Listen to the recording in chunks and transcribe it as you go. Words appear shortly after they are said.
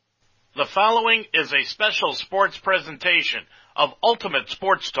The following is a special sports presentation of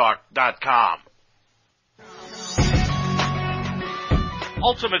UltimateSportsTalk.com.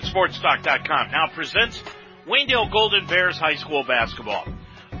 UltimateSportsTalk.com now presents Waynedale Golden Bears High School basketball.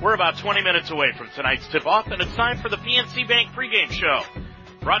 We're about 20 minutes away from tonight's tip-off, and it's time for the PNC Bank pregame show.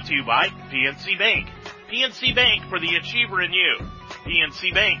 Brought to you by PNC Bank. PNC Bank for the Achiever in you.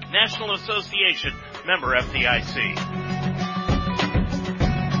 PNC Bank, National Association, member FDIC.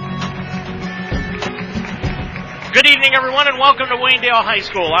 Good evening, everyone, and welcome to Waynedale High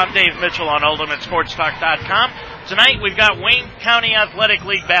School. I'm Dave Mitchell on UltimateSportsTalk.com. Tonight, we've got Wayne County Athletic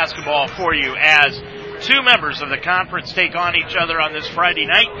League basketball for you as two members of the conference take on each other on this Friday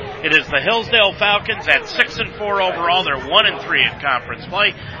night. It is the Hillsdale Falcons at 6-4 overall. They're 1-3 in conference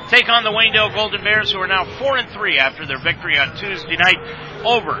play. Take on the Waynedale Golden Bears, who are now 4-3 after their victory on Tuesday night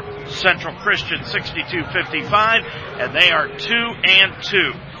over Central Christian 62-55, and they are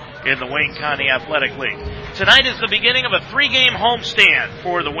 2-2 in the Wayne County Athletic League. Tonight is the beginning of a three-game homestand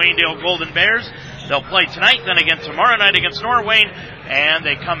for the Waynedale Golden Bears. They'll play tonight, then again tomorrow night against Norwayne, and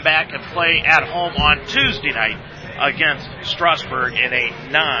they come back and play at home on Tuesday night against Strasburg in a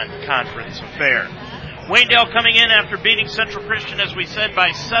non-conference affair. Waynedale coming in after beating Central Christian, as we said,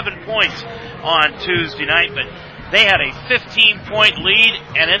 by 7 points on Tuesday night, but they had a 15-point lead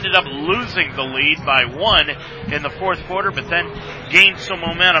and ended up losing the lead by 1 in the fourth quarter, but then gained some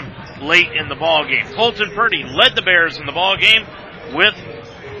momentum late in the ball game. Colton Purdy led the Bears in the ball game with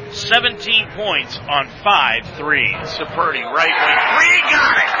 17 points on 5 threes. So Purdy, right wing, three,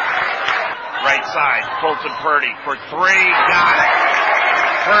 got it! Right side, Colton Purdy for three, got it!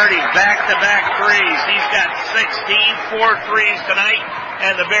 Purdy, back-to-back threes. He's got 4 threes tonight,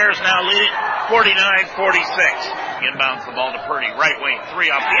 and the Bears now lead it 49-46. Inbounds the ball to Purdy, right wing,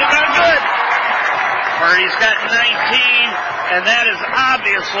 three off the inbound, good! Purdy's got 19, and that is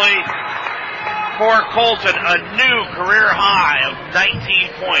obviously, for Colton, a new career high of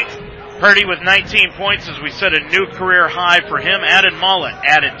 19 points. Purdy with 19 points, as we said, a new career high for him. Added Mullet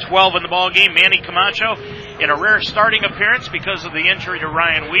added 12 in the ball game. Manny Camacho in a rare starting appearance because of the injury to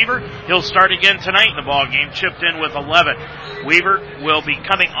Ryan Weaver. He'll start again tonight in the ball game, chipped in with 11. Weaver will be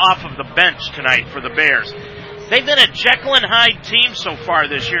coming off of the bench tonight for the Bears. They've been a Jekyll and Hyde team so far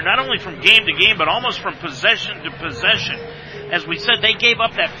this year, not only from game to game, but almost from possession to possession. As we said, they gave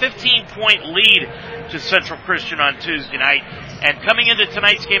up that 15-point lead to Central Christian on Tuesday night. And coming into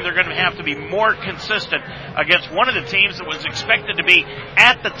tonight's game, they're going to have to be more consistent against one of the teams that was expected to be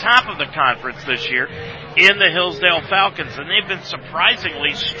at the top of the conference this year in the Hillsdale Falcons. And they've been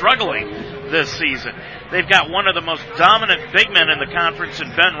surprisingly struggling this season. They've got one of the most dominant big men in the conference in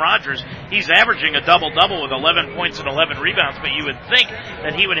Ben Rogers. He's averaging a double-double with 11 points and 11 rebounds, but you would think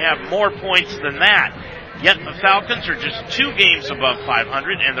that he would have more points than that. Yet the Falcons are just 2 games above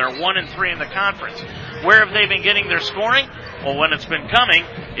 500, and they're 1-3 in the conference. Where have they been getting their scoring? Well, when it's been coming,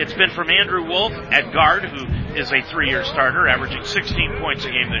 it's been from Andrew Wolf at guard, who is a 3-year starter, averaging 16 points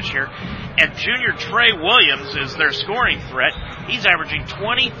a game this year. And junior Trey Williams is their scoring threat. He's averaging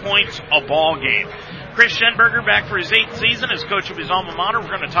 20 points a ball game. Chris Schenberger back for his 8th season as coach of his alma mater. We're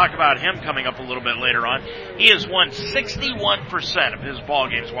going to talk about him coming up a little bit later on. He has won 61% of his ball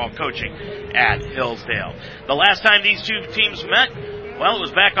games while coaching at Hillsdale. The last time these two teams met, well, it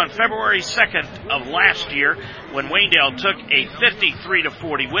was back on February 2nd of last year when Waynedale took a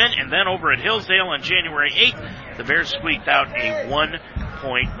 53-40 win, and then over at Hillsdale on January 8th, the Bears squeaked out a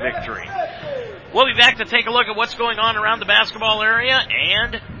 1-point victory. We'll be back to take a look at what's going on around the basketball area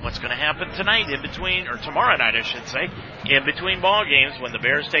and what's going to happen tonight in between, or tomorrow night, I should say, in between ball games when the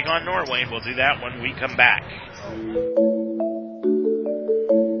Bears take on Norway, and we'll do that when we come back.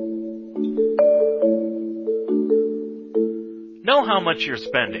 Know how much you're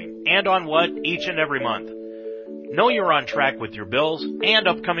spending and on what each and every month. Know you're on track with your bills and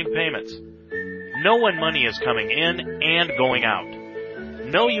upcoming payments. Know when money is coming in and going out.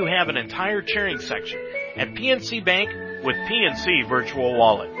 Know you have an entire cheering section at PNC Bank with PNC Virtual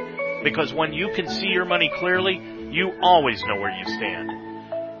Wallet. Because when you can see your money clearly, you always know where you stand.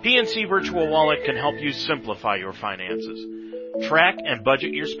 PNC Virtual Wallet can help you simplify your finances, track and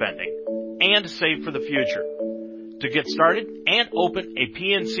budget your spending, and save for the future. To get started and open a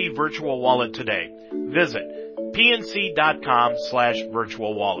PNC Virtual Wallet today, visit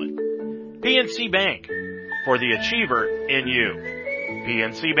pnc.com/virtual wallet. PNC Bank, for the achiever in you.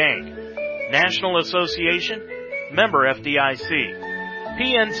 PNC Bank, National Association, member FDIC.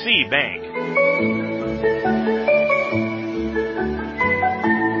 PNC Bank.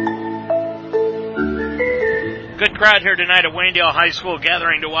 Good crowd here tonight at Waynedale High School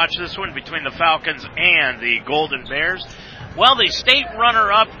gathering to watch this one between the Falcons and the Golden Bears. Well, the state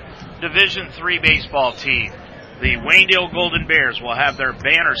runner-up Division III baseball team. The Waynedale Golden Bears will have their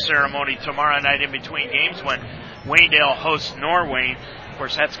banner ceremony tomorrow night in between games when Waynedale hosts Norwayne. Of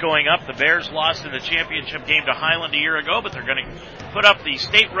course, that's going up. The Bears lost in the championship game to Highland a year ago, but they're going to put up the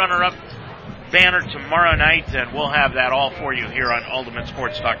state runner-up banner tomorrow night, and we'll have that all for you here on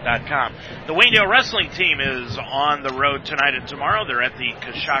UltimateSportsTalk.com. The Waynedale wrestling team is on the road tonight and tomorrow. They're at the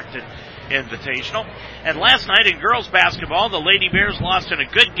Coshocton Invitational. And last night in girls basketball, the Lady Bears lost in a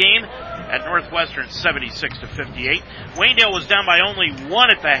good game at Northwestern 76-58. Waynedale was down by only one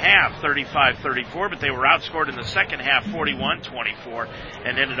at the half, 35-34, but they were outscored in the second half 41-24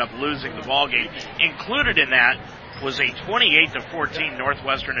 and ended up losing the ball game. Included in that was a 28-14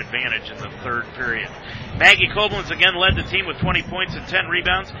 Northwestern advantage in the third period. Maggie Koblenz again led the team with 20 points and 10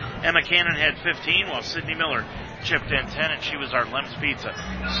 rebounds. Emma Cannon had 15, while Sydney Miller chipped in 10, and she was our Lem's Pizza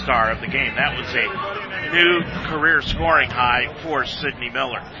star of the game. That was a new career scoring high for Sydney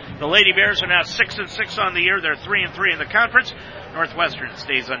Miller. The Lady Bears are now 6-6 on the year. They're 3-3 in the conference. Northwestern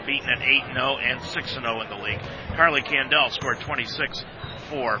stays unbeaten at 8-0 and 6-0 in the league. Carly Candell scored 26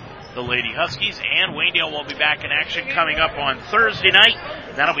 for the Lady Huskies, and Waynedale will be back in action coming up on Thursday night.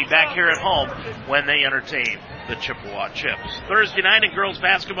 That'll be back here at home when they entertain the Chippewa Chips. Thursday night in girls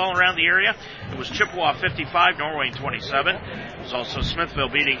basketball around the area, it was Chippewa 55, Norwayne 27. It was also Smithville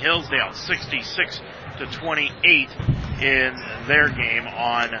beating Hillsdale 66-28 in their game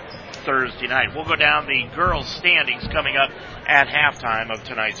on Thursday night. We'll go down the girls' standings coming up at halftime of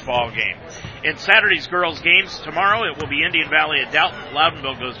tonight's ball game. In Saturday's girls' games tomorrow, it will be Indian Valley at Dalton.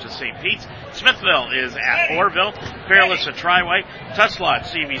 Loudonville goes to St. Pete's. Smithville is at Orrville. Fairless at Triway. Tuslaw at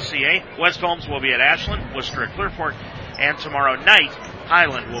CVCA. West Holmes will be at Ashland. Worcester at Clear Fork. And tomorrow night,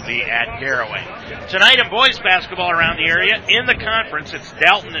 Highland will be at Garraway. Tonight in boys basketball around the area, in the conference, it's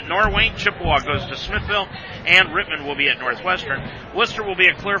Dalton at Norwayne, Chippewa goes to Smithville, and Rittman will be at Northwestern. Worcester will be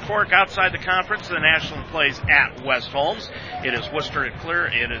at Clear Fork outside the conference, then Ashland plays at West Holmes. It is Worcester at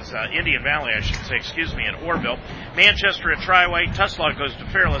Indian Valley, at Orrville. Manchester at Triway, Tuslaw goes to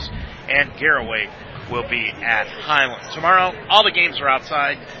Fairless, and Garraway will be at Highland. Tomorrow, all the games are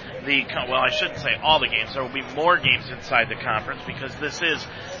outside. I shouldn't say all the games. There will be more games inside the conference because this is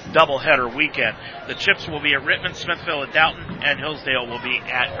doubleheader weekend. The Chips will be at Rittman, Smithville at Dalton, and Hillsdale will be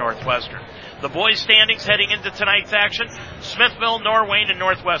at Northwestern. The boys' standings heading into tonight's action, Smithville, Norwayne, and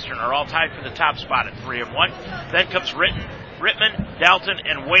Northwestern are all tied for the top spot at 3-1. Then comes Rittman, Dalton,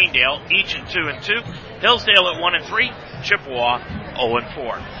 and Waynedale, each at 2-2. Hillsdale at 1-3. Chippewa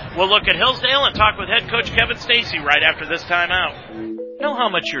 0-4. We'll look at Hillsdale and talk with head coach Kevin Stacy right after this timeout. Know how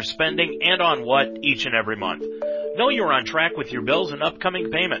much you're spending and on what each and every month. Know you're on track with your bills and upcoming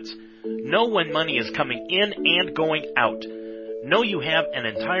payments. Know when money is coming in and going out. Know you have an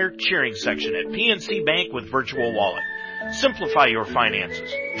entire cheering section at PNC Bank with Virtual Wallet. Simplify your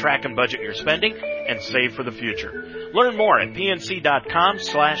finances, track and budget your spending, and save for the future. Learn more at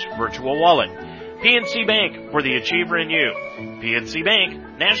pnc.com/virtual wallet. PNC Bank, for the achiever in you. PNC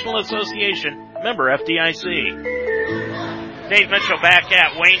Bank, National Association, member FDIC. Dave Mitchell back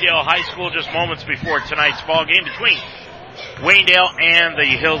at Waynedale High School just moments before tonight's ball game between Waynedale and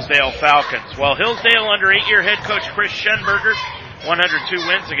the Hillsdale Falcons. Well, Hillsdale under 8-year head coach Chris Schenberger, 102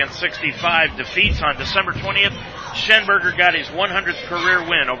 wins against 65 defeats. On December 20th, Schenberger got his 100th career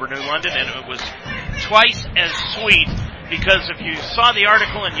win over New London, and it was twice as sweet because if you saw the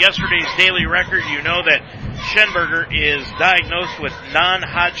article in yesterday's Daily Record, you know that Schenberger is diagnosed with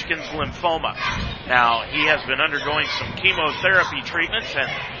non-Hodgkin's lymphoma. Now, he has been undergoing some chemotherapy treatments, and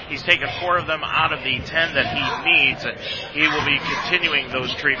he's taken 4 of them out of the 10 that he needs, and he will be continuing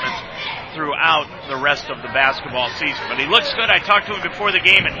those treatments throughout the rest of the basketball season. But he looks good. I talked to him before the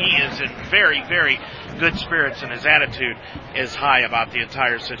game, and he is in very, very good spirits, and his attitude is high about the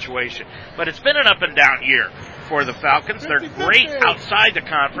entire situation. But it's been an up-and-down year for the Falcons. They're great outside the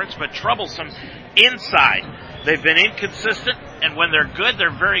conference, but troublesome inside. They've been inconsistent, and when they're good,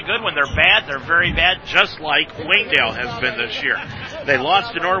 they're very good. When they're bad, they're very bad, just like Waynedale has been this year. They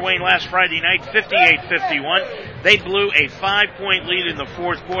lost to Norwayne last Friday night, 58-51. They blew a 5-point lead in the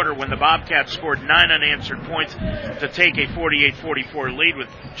fourth quarter when the Bobcats scored 9 unanswered points to take a 48-44 lead with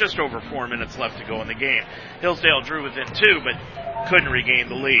just over 4 minutes left to go in the game. Hillsdale drew within 2, but couldn't regain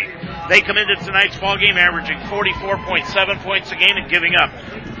the lead. They come into tonight's ball game averaging 44.7 points a game and giving up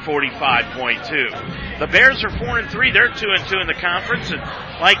 45.2. The Bears are 4-3. They're 2-2 in the conference, and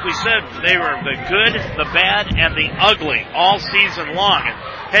like we said, they were the good, the bad, and the ugly all season long. And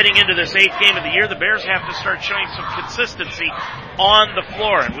heading into this 8th game of the year, the Bears have to start showing some consistency on the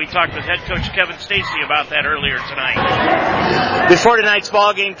floor, and we talked with head coach Kevin Stacy about that earlier tonight. Before tonight's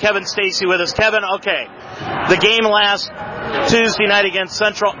ball game, Kevin Stacy with us. Kevin, okay, the game last Tuesday night against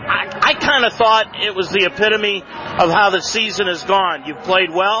Central. I kind of thought it was the epitome of how the season has gone. You've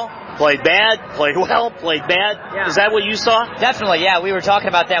played well, played bad, played well, played bad. Yeah. Is that what you saw? Definitely, yeah. We were talking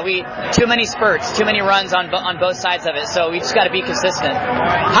about that. Too many spurts, too many runs on both sides of it. So we just got to be consistent.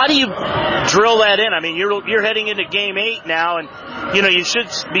 How do you drill that in? I mean, you're heading into Game 8 now, and you should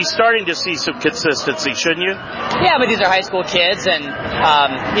be starting to see some consistency, shouldn't you? Yeah, but these are high school kids, and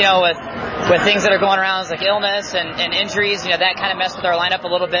with things that are going around like illness and injuries, that kind of messed with our lineup a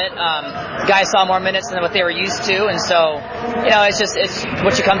little bit. Guys saw more minutes than what they were used to, and so it's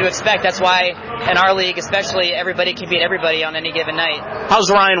what you come to expect. That's why in our league, especially, everybody can beat everybody on any given night.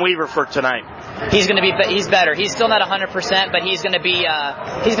 How's Ryan Weaver for tonight? He's better. He's still not 100%, but he's going to be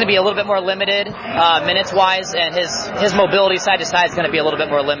a little bit more limited minutes wise, and his mobility side to side is going to be a little bit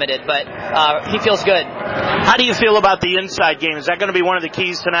more limited. But he feels good. How do you feel about the inside game? Is that going to be one of the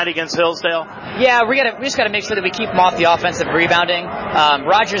keys tonight against Hillsdale? Yeah, we just got to make sure that we keep him off the offensive rebounding.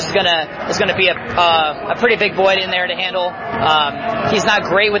 Rogers is gonna be a pretty big boy in there to handle. He's not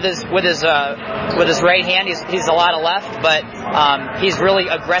great with his right hand. He's a lot of left, but he's really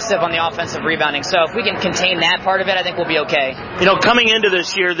aggressive on the offensive rebounding. So if we can contain that part of it, I think we'll be okay. Coming into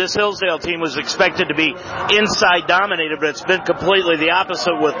this year, this Hillsdale team was expected to be inside dominated, but it's been completely the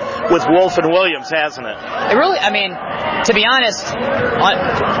opposite with Wolf and Williams, hasn't it? It really, to be honest,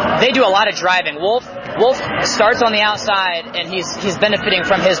 they do a lot of driving. Wolf starts on the outside, and he's benefiting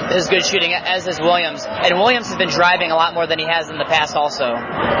from his good shooting, as is Williams. And Williams has been driving a lot more than he has in the past also.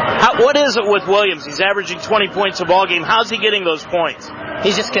 What is it with Williams? He's averaging 20 points a ball game. How's he getting those points?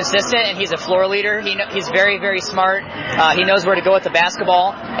 He's just consistent, and he's a floor leader. He's very, very smart. He knows where to go with the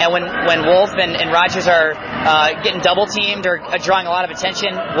basketball. And when Wolf and Rogers are getting double teamed or drawing a lot of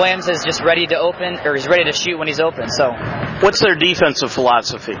attention, Williams is just ready to open, or he's ready to shoot when he's open. So, what's their defensive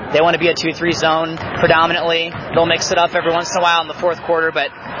philosophy? They want to be a 2-3 zone predominantly. They'll mix it up every once in a while in the fourth quarter, but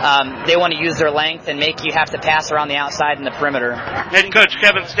they want to use their length and make you have to pass around the outside and the perimeter. Head coach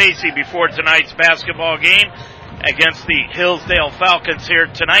Kevin Stacy before tonight's basketball game against the Hillsdale Falcons here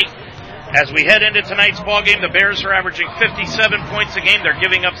tonight. As we head into tonight's ball game, the Bears are averaging 57 points a game. They're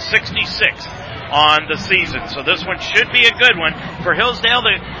giving up 66 on the season. So this one should be a good one. For Hillsdale,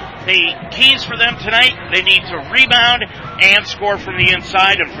 the keys for them tonight, they need to rebound and score from the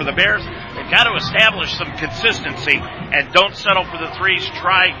inside. And for the Bears, they've got to establish some consistency and don't settle for the threes.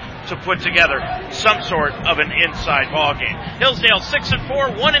 Try to put together some sort of an inside ball game. Hillsdale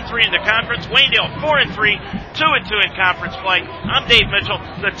 6-4, 1-3 in the conference. Waynedale 4-3, 2-2 in conference play. I'm Dave Mitchell.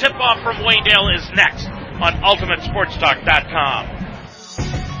 The tip-off from Waynedale is next on UltimateSportsTalk.com.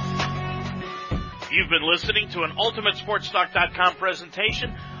 You've been listening to an UltimateSportsTalk.com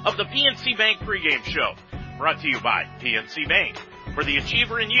presentation of the PNC Bank pregame show, brought to you by PNC Bank. For the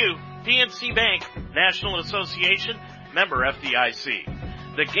achiever in you, PNC Bank, National Association, member FDIC.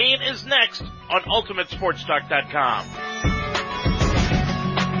 The game is next on UltimateSportsTalk.com.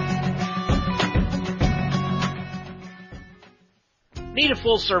 Need a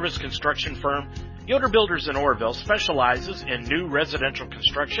full-service construction firm? Yoder Builders in Orrville specializes in new residential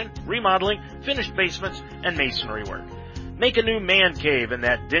construction, remodeling, finished basements, and masonry work. Make a new man cave in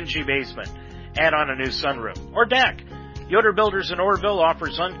that dingy basement. Add on a new sunroom or deck. Yoder Builders in Orrville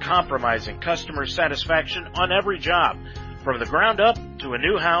offers uncompromising customer satisfaction on every job, from the ground up to a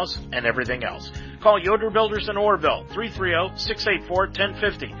new house and everything else. Call Yoder Builders in Orrville,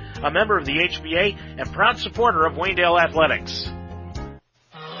 330-684-1050, a member of the HBA and proud supporter of Waynedale Athletics.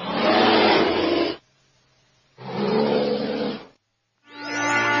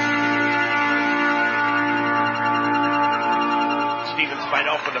 Stevens fight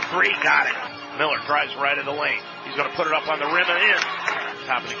open the three, got it. Miller drives right in the lane. He's going to put it up on the rim and in.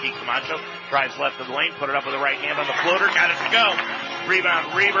 Top of the key, Camacho drives left of the lane, put it up with the right hand on the floater, got it to go.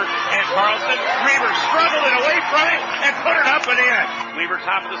 Rebound, Reaver and Carlson. Reaver struggled it away from it and put it up and in. Weaver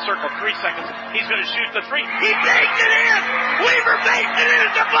top of the circle, 3 seconds. He's going to shoot the three. He baked it in. Weaver baked it in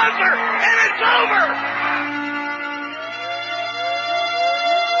at the buzzer, and it's over.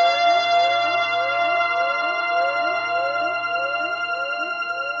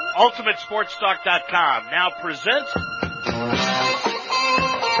 UltimateSportsTalk.com now presents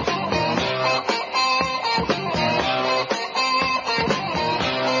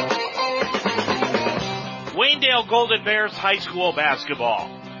Waynedale Golden Bears High School Basketball.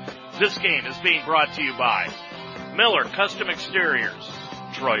 This game is being brought to you by Miller Custom Exteriors,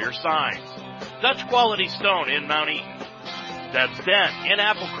 Troyer Signs, Dutch Quality Stone in Mount Eaton, Deb's Den in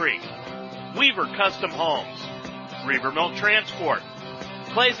Apple Creek, Weaver Custom Homes, Reaver Milk Transport,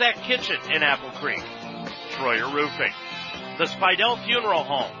 Claysack Kitchen in Apple Creek, Troyer Roofing, the Spidell Funeral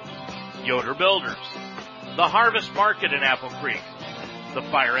Home, Yoder Builders, the Harvest Market in Apple Creek, the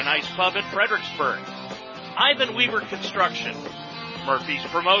Fire and Ice Pub in Fredericksburg, Ivan Weaver Construction, Murphy's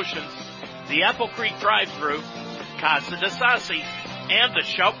Promotions, the Apple Creek Drive-Thru, Casa de Sassi, and the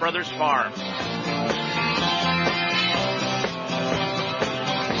Shout Brothers Farm.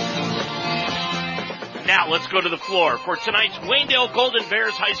 Now let's go to the floor for tonight's Waynedale Golden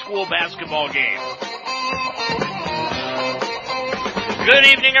Bears High School basketball game. Good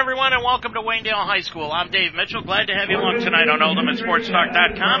evening, everyone, and welcome to Waynedale High School. I'm Dave Mitchell. Glad to have you along tonight on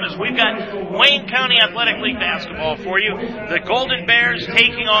UltimateSportsTalk.com as we've got Wayne County Athletic League basketball for you. The Golden Bears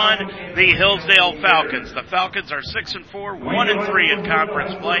taking on the Hillsdale Falcons. The Falcons are 6-4, 1-3 in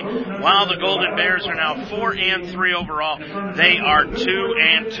conference play, while the Golden Bears are now 4-3 overall. They are 2-2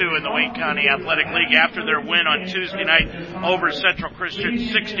 in the Wayne County Athletic League after their win on Tuesday night over Central Christian,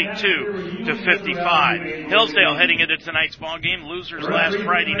 62-55. Hillsdale heading into tonight's ball game, losers last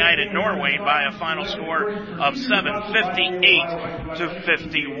Friday night at Norway by a final score of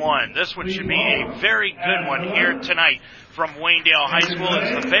 58-51. This one should be a very good one here tonight from Waynedale High School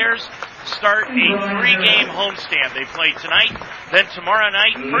as the Bears start a 3-game homestand. They play tonight, then tomorrow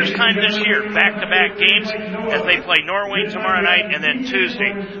night, first time this year, back-to-back games as they play Norway tomorrow night and then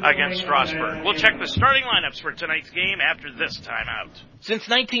Tuesday against Strasburg. We'll check the starting lineups for tonight's game after this timeout. Since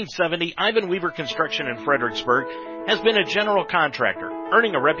 1970, Ivan Weaver Construction in Fredericksburg has been a general contractor,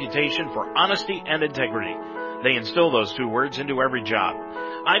 earning a reputation for honesty and integrity. They instill those two words into every job.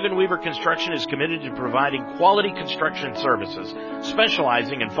 Ivan Weaver Construction is committed to providing quality construction services,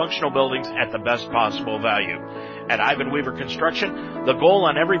 specializing in functional buildings at the best possible value. At Ivan Weaver Construction, the goal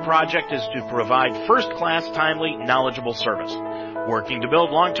on every project is to provide first-class, timely, knowledgeable service. Working to build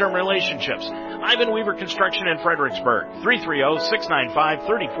long-term relationships, Ivan Weaver Construction in Fredericksburg,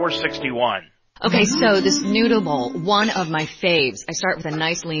 330-695-3461. Okay, so this noodle bowl, one of my faves. I start with a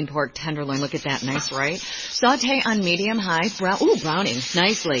nice lean pork tenderloin. Look at that, nice, right? Saute on medium-high, browning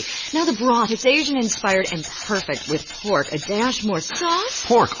nicely. Now the broth, it's Asian-inspired and perfect with pork. A dash more sauce.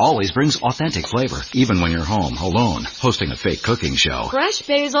 Pork always brings authentic flavor, even when you're home, alone, hosting a fake cooking show. Fresh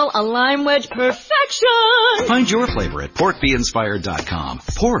basil, a lime wedge, perfection! Find your flavor at porkbeinspired.com.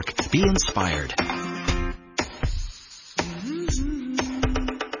 Pork, be inspired.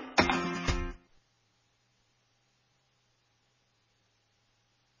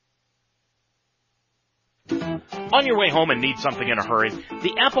 On your way home and need something in a hurry,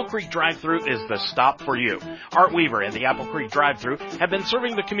 the Apple Creek Drive-Thru is the stop for you. Art Weaver and the Apple Creek Drive-Thru have been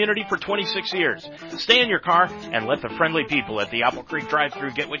serving the community for 26 years. Stay in your car and let the friendly people at the Apple Creek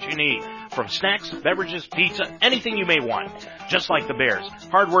Drive-Thru get what you need. From snacks, beverages, pizza, anything you may want. Just like the Bears,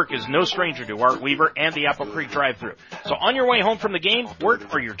 hard work is no stranger to Art Weaver and the Apple Creek Drive-Thru. So on your way home from the game,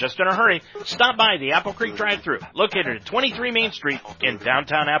 work, or you're just in a hurry, stop by the Apple Creek Drive-Thru, located at 23 Main Street in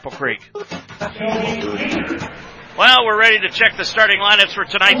downtown Apple Creek. Well, we're ready to check the starting lineups for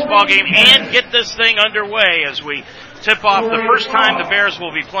tonight's ball game and get this thing underway as we tip off the first time the Bears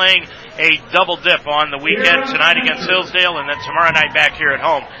will be playing a double dip on the weekend, tonight against Hillsdale and then tomorrow night back here at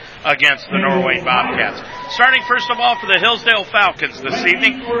home against the Norway Bobcats. Starting first of all for the Hillsdale Falcons this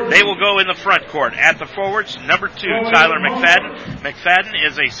evening, they will go in the front court. At the forwards, number 2, Tyler McFadden. McFadden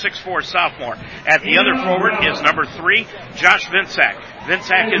is a 6'4 sophomore. At the other forward is number 3, Josh Vinsack.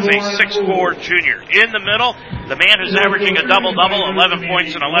 Vinsack is a 6'4 junior. In the middle, the man who's averaging a double-double, 11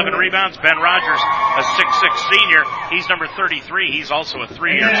 points and 11 rebounds, Ben Rogers, a 6'6 senior. He's number 33. He's also a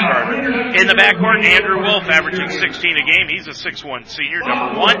 3-year starter. In the backcourt, Andrew Wolf, averaging 16 a game. He's a 6'1 senior,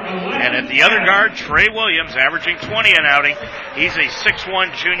 number 1. And at the other guard, Trey Williams, averaging 20 an outing. He's a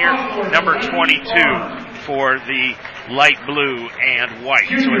 6'1 junior, number 22 for the light blue and white.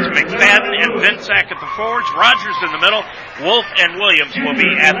 So it's McFadden and Vinsack at the forwards, Rogers in the middle, Wolf and Williams will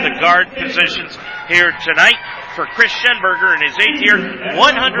be at the guard positions here tonight. For Chris Schenberger in his 8th year,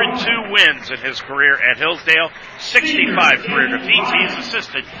 102 wins in his career at Hillsdale, 65 career defeats. He's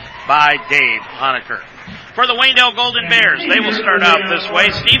assisted by Dave Honecker. For the Waynedale Golden Bears, they will start out this way.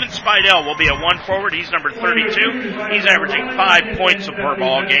 Steven Spidell will be a 1 forward. He's number 32. He's averaging 5 points per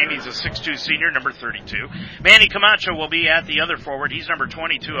ball game. He's a 6'2 senior, number 32. Manny Camacho will be at the other forward. He's number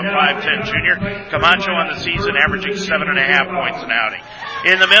 22, a 5'10 junior. Camacho on the season averaging 7.5 points an outing.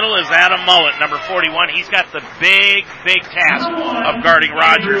 In the middle is Adam Mullett, number 41. He's got the big task of guarding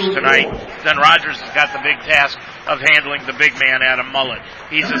Rogers tonight. Then Rogers has got the big task of handling the big man, Adam Mullett.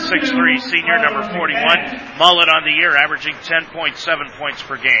 He's a 6'3 senior, number 41. Mullett on the year, averaging 10.7 points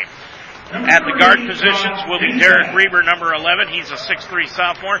per game. At the guard positions will be Derek Reber, number 11. He's a 6'3"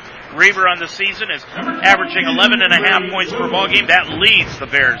 sophomore. Reber on the season is averaging 11.5 points per ball game. That leads the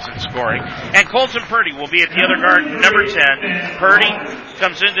Bears in scoring. And Colton Purdy will be at the other guard, number 10. Purdy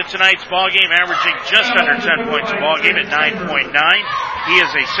comes into tonight's ball game averaging just under 10 points a ball game at 9.9. He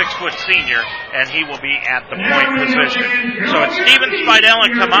is a 6-foot senior, and he will be at the point position. So it's Steven Spidell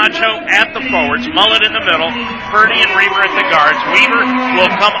and Camacho at the forwards, Mullet in the middle, Purdy and Reber at the guards. Weaver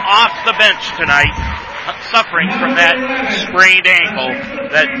will come off the bench tonight, suffering from that sprained ankle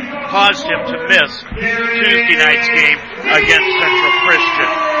that caused him to miss Tuesday night's game against Central Christian.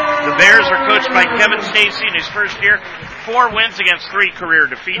 The Bears are coached by Kevin Stacy in his first year. 4 wins against 3 career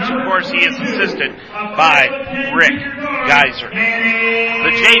defeats. Of course, he is assisted by Rick Geyser.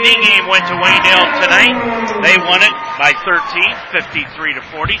 The JV game went to Waynedale tonight. They won it by 13,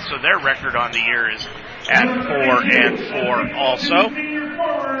 53-40, so their record on the year is at 4-4 also.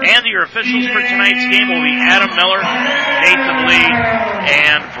 And your officials for tonight's game will be Adam Miller, Nathan Lee,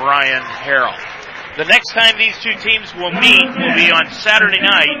 and Brian Harrell. The next time these two teams will meet will be on Saturday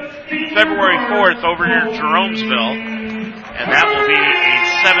night, February 4th, over near Jeromesville, and that will be a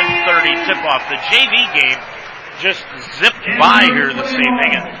 7:30 tip-off. The JV game just zipped by here this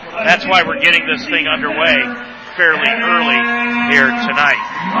evening, and that's why we're getting this thing underway fairly early here tonight.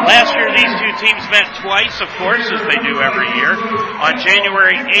 Last year, these two teams met twice, of course, as they do every year. On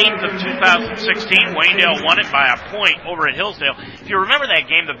January 8th of 2016, Waynedale won it by a point over at Hillsdale. If you remember that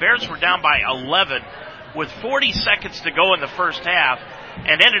game, the Bears were down by 11 with 40 seconds to go in the first half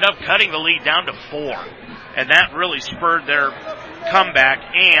and ended up cutting the lead down to 4. And that really spurred their comeback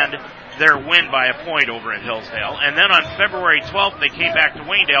and their win by a point over at Hillsdale. And then on February 12th, they came back to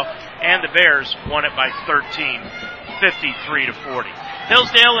Waynedale, and the Bears won it by 13, 53-40.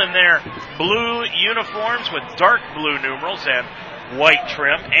 Hillsdale in their blue uniforms with dark blue numerals and white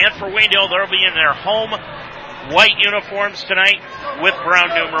trim. And for Waynedale, they'll be in their home white uniforms tonight with brown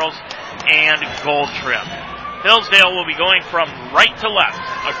numerals and gold trim. Hillsdale will be going from right to left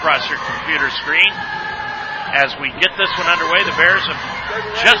across your computer screen. As we get this one underway, the Bears have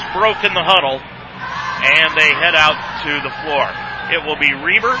just broken the huddle, and they head out to the floor. It will be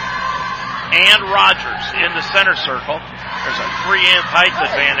Reber and Rogers in the center circle. There's a 3-inch height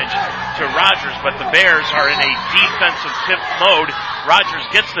advantage to Rogers, but the Bears are in a defensive tip mode. Rogers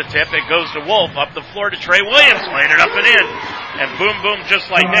gets the tip. It goes to Wolf. Up the floor to Trey Williams. Laid it up and in. And boom, boom,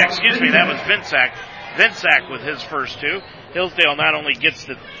 just like that. That was Vinsack. Vinsack with his first 2. Hillsdale not only gets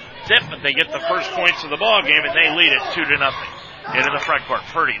the tip, but they get the first points of the ball game, and they lead it 2-0. Into the front court.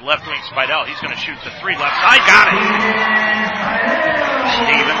 Purdy, left wing Spidell. He's going to shoot the 3 left side. Got it.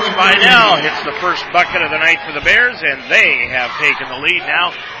 Steven Spidell hits the first bucket of the night for the Bears, and they have taken the lead now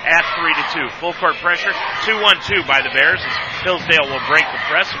at 3-2. Full court pressure, 2-1-2 by the Bears as Hillsdale will break the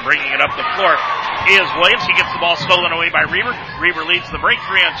press, and bringing it up the floor is Williams. He gets the ball stolen away by Reber. Reber leads the break,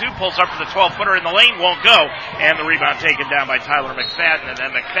 3-on-2, pulls up for the 12-footer in the lane, won't go, and the rebound taken down by Tyler McFadden, and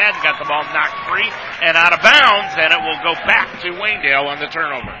then McFadden got the ball knocked free and out of bounds, and it will go back to Waynedale on the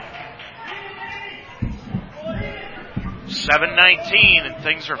turnover. 7:19, and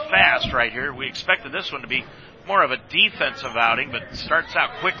things are fast right here. We expected this one to be more of a defensive outing, but starts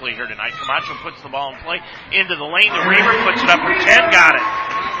out quickly here tonight. Camacho puts the ball in play into the lane. The Reber puts it up for 10. Got it.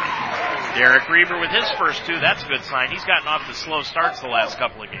 Derek Reber with his first 2. That's a good sign. He's gotten off to slow starts the last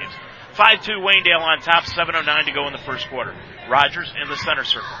couple of games. 5-2 Waynedale on top. 7:09 to go in the first quarter. Rogers in the center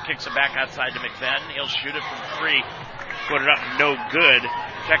circle. Kicks it back outside to McFadden. He'll shoot it from 3. Put it up, no good.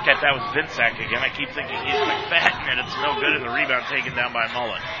 Check that was Vinsack again. I keep thinking he's McFadden, and it's no good, and the rebound taken down by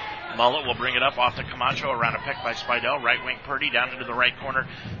Mullet. Mullet will bring it up off to Camacho, around a pick by Spidell. Right wing Purdy, down into the right corner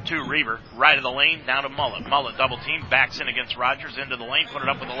to Reber. Right of the lane, down to Mullet. Mullet double team, backs in against Rogers, into the lane, put it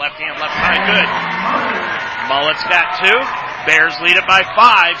up with the left hand, left side, good. Mullet's got 2. Bears lead it by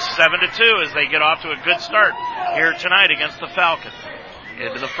 5, 7-2 as they get off to a good start here tonight against the Falcons.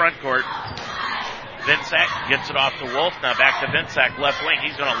 Into the front court. Vinsack gets it off to Wolf. Now back to Vinsack, left wing.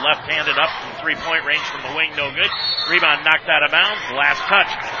 He's going to left-hand it up from 3-point range from the wing. No good. Rebound knocked out of bounds. Last touch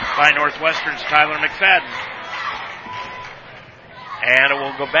by Northwestern's Tyler McFadden. And it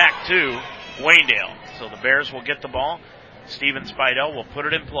will go back to Waynedale. So the Bears will get the ball. Steven Spidell will put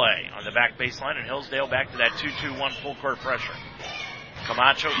it in play on the back baseline, and Hillsdale back to that 2-2-1 full court pressure.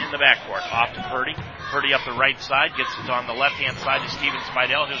 Camacho in the backcourt, off to Purdy. Purdy up the right side, gets it on the left-hand side to Steven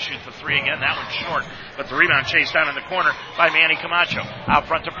Spidell. He'll shoot the 3 again. That one's short, but the rebound chased down in the corner by Manny Camacho. Out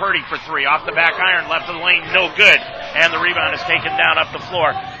front to Purdy for 3, off the back iron, left of the lane, no good. And the rebound is taken down up the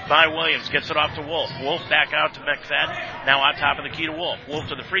floor by Williams. Gets it off to Wolf. Wolf back out to McFadden. Now on top of the key to Wolf. Wolf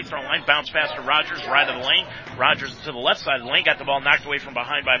to the free throw line. Bounce pass to Rogers, right of the lane. Rogers to the left side of the lane. Got the ball knocked away from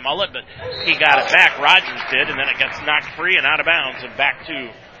behind by Mullet, but he got it back. Rogers did, and then it gets knocked free and out of bounds and back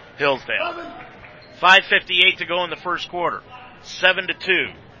to Hillsdale. 5:58 to go in the first quarter.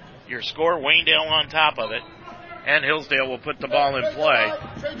 7-2. Your score, Waynedale on top of it. And Hillsdale will put the ball in play.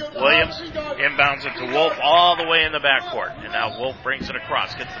 Williams inbounds it to Wolf all the way in the backcourt. And now Wolf brings it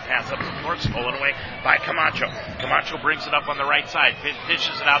across. Gets the pass up the court. Stolen away by Camacho. Camacho brings it up on the right side.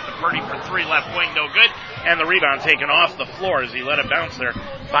 Dishes it out to Purdy for three. Left wing, no good. And the rebound taken off the floor as he let it bounce there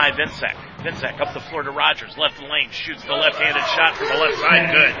by Vincek. Vincek up the floor to Rogers. Left lane. Shoots the left-handed shot from the left side.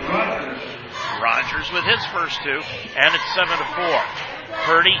 Good. Rogers with his first two. And it's 7-4.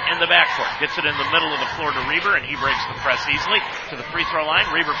 Purdy in the backcourt. Gets it in the middle of the floor to Reber, and he breaks the press easily to the free throw line.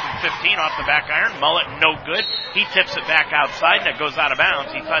 Reber from 15 off the back iron. Mullet, no good. He tips it back outside, and it goes out of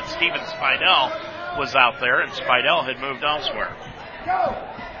bounds. He thought Steven Spidell was out there, and Spidell had moved elsewhere.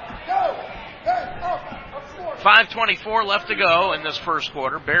 5:24 left to go in this first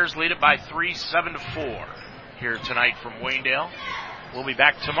quarter. Bears lead it by 3, 7-4 here tonight from Waynedale. We'll be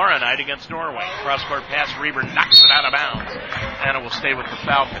back tomorrow night against Norway. Cross-court pass, Reber knocks it out of bounds, and it will stay with the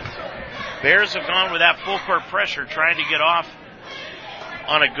Falcons. Bears have gone with that full-court pressure, trying to get off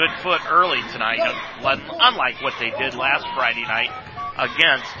on a good foot early tonight, unlike what they did last Friday night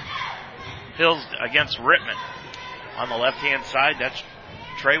against Rittman. On the left-hand side, that's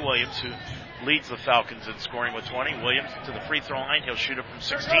Trey Williams, who leads the Falcons in scoring with 20. Williams to the free throw line. He'll shoot it from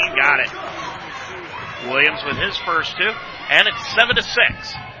 16. Got it. Williams with his first two. And it's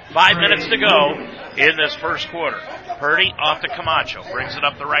 7-6. 5 minutes to go in this first quarter. Purdy off to Camacho. Brings it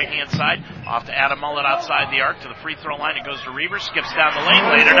up the right-hand side. Off to Adam Mullet outside the arc to the free throw line. It goes to Reber. Skips down the lane.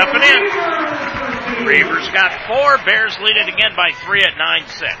 Laid it up and in. Reber's got 4. Bears lead it again by 3 at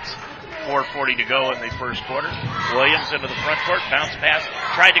 9-6. 4:40 to go in the first quarter. Williams into the front court. Bounce pass.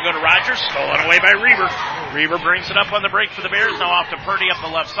 Tried to go to Rogers. Stolen away by Reber. Reber brings it up on the break for the Bears. Now off to Purdy up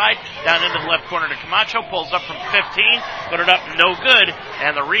the left side. Down into the left corner to Camacho. Pulls up from 15. Put it up. No good.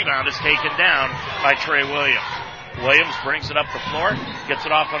 And the rebound is taken down by Trey Williams. Williams brings it up the floor. Gets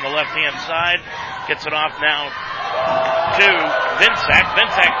it off on the left-hand side. Gets it off now to Vincek.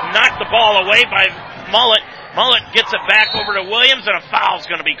 Vincek knocked the ball away by Mullet. Mullet gets it back over to Williams, and a foul's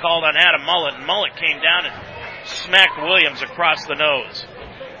going to be called on Adam Mullet. And Mullet came down and smacked Williams across the nose.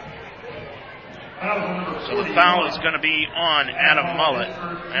 So the foul is going to be on Adam Mullet.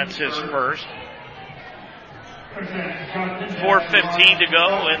 That's his first. 4:15 to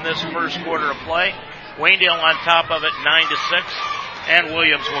go in this first quarter of play. Waynedale on top of it, 9-6, and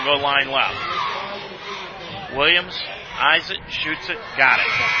Williams will go line left. Williams eyes it, shoots it, got it.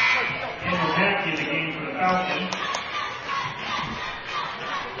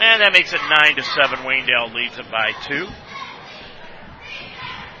 And that makes it 9-7. Waynedale leads it by 2.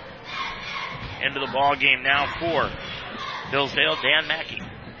 Into the ball game now for Hillsdale, Dan Mackey.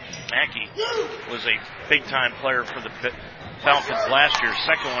 Mackey was a big-time player for the Falcons last year.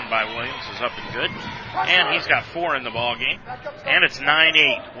 Second one by Williams is up and good. And he's got 4 in the ball game. And it's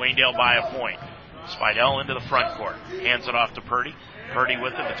 9-8. Waynedale by a point. Spidell into the front court. Hands it off to Purdy. Purdy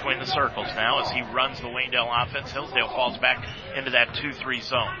with it between the circles now as he runs the Waynedale offense. Hillsdale falls back into that 2-3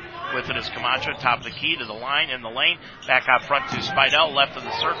 zone. With it is Camacho, top of the key to the line, in the lane. Back out front to Spidell, left of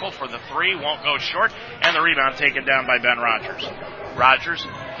the circle for the 3. Won't go short. And the rebound taken down by Ben Rogers. Rogers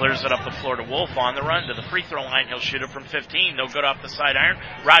clears it up the floor to Wolf on the run to the free throw line. He'll shoot it from 15. No good off the side iron.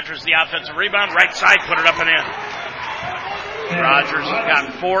 Rogers the offensive rebound. Right side, put it up and in. Rogers has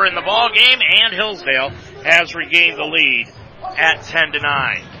got 4 in the ball game, and Hillsdale has regained the lead at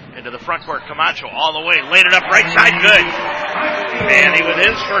 10-9. Into the front court, Camacho all the way, laid it up right side, good. Manny with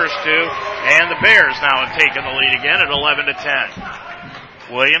his first 2, and the Bears now have taken the lead again at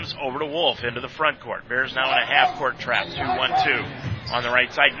 11-10. Williams over to Wolf into the front court. Bears now in a half-court trap, 2-1-2. On the right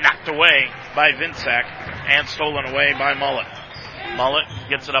side, knocked away by Vincek and stolen away by Mullet. Mullet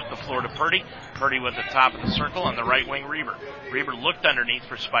gets it up the floor to Purdy. Purdy with the top of the circle on the right wing, Reber. Reber looked underneath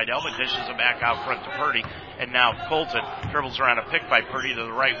for Spidell, but dishes it back out front to Purdy. And now Colton dribbles around a pick by Purdy to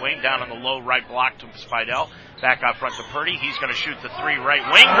the right wing, down on the low right block to Spidell. Back out front to Purdy. He's going to shoot the 3 right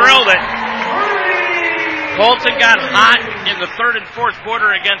wing. Drilled it. Colton got hot in the third and fourth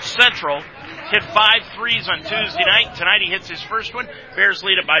quarter against Central. Hit 5 threes on Tuesday night. Tonight he hits his first one. Bears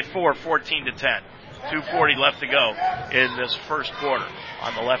lead it by 4, 14-10. 2:40 left to go in this first quarter.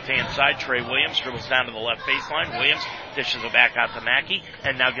 On the left-hand side, Trey Williams dribbles down to the left baseline. Williams dishes it back out to Mackey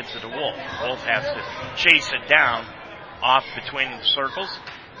and now gets it to Wolf. Wolf has to chase it down off between the circles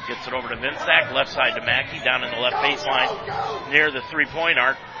Gets it over to Vinsack, left side to Mackey, down in the left baseline near the three-point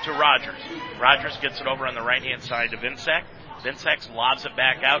arc to Rogers. Rogers gets it over on the right-hand side to Vinsack. Vinsack lobs it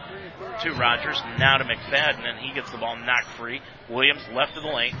back out to Rogers, now to McFadden, and he gets the ball knocked free. Williams left of the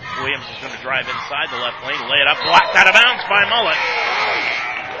lane. Williams is going to drive inside the left lane, lay it up, blocked out of bounds by Mullet.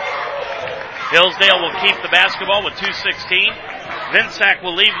 Hillsdale will keep the basketball with 2:16. Vinsack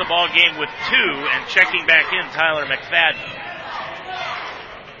will leave the ball game with 2, and checking back in, Tyler McFadden.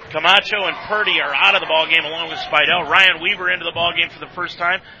 Camacho and Purdy are out of the ball game along with Spidell. Ryan Weaver into the ball game for the first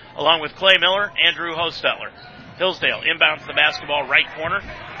time along with Clay Miller and Drew Hostetler. Hillsdale inbounds the basketball right corner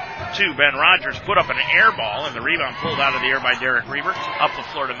to Ben Rogers. Put up an air ball and the rebound pulled out of the air by Derek Reber. Up the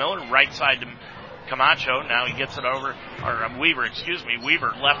floor to Miller, right side to Camacho. Now he gets it over, Weaver.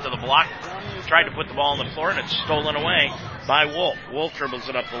 Weaver left of the block. Tried to put the ball on the floor and it's stolen away by Wolf. Wolf dribbles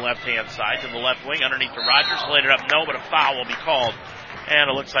it up the left-hand side to the left wing underneath to Rogers. Laid it up, no, but a foul will be called. And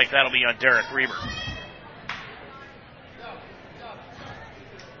it looks like that'll be on Derek Reber.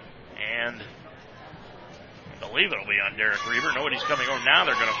 And I believe it'll be on Derek Reber. Nobody's coming over. Now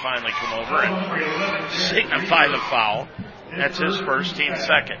they're going to finally come over and signify the foul. That's his first, team's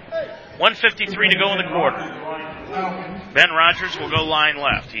second. 1:53 to go in the quarter. Ben Rogers will go line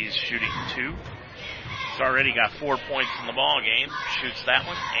left. He's shooting 2. He's already got 4 points in the ball game. Shoots that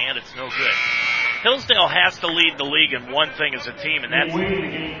one, and it's no good. Hillsdale has to lead the league in one thing as a team, and that's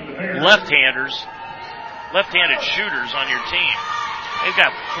left-handed shooters on your team. They've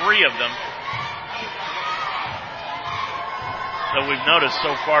got 3 of them that we've noticed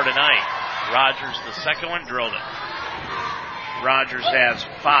so far tonight. Rogers, the second one, drilled it. Rogers has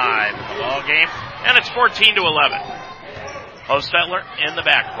 5 in the ball game, and it's 14-11. Hostetler in the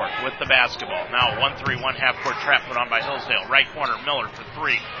backcourt with the basketball. Now 1-3-1 half-court trap put on by Hillsdale. Right corner, Miller for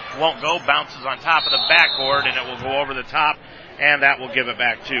 3. Won't go, bounces on top of the backboard, and it will go over the top, and that will give it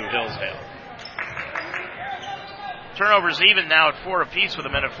back to Hillsdale. Turnovers even now at 4 apiece with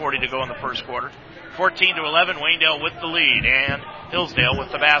 1:40 to go in the first quarter. 14-11, Waynedale with the lead, and Hillsdale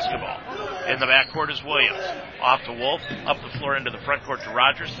with the basketball. In the backcourt is Williams. Off to Wolf, up the floor into the front court to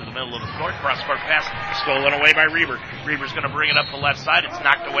Rogers, to the middle of the floor. Cross-court pass, stolen away by Reber. Reber's going to bring it up the left side. It's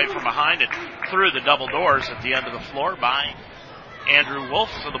knocked away from behind and through the double doors at the end of the floor by Andrew Wolf,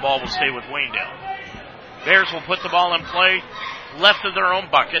 so the ball will stay with Waynedale. Bears will put the ball in play left of their own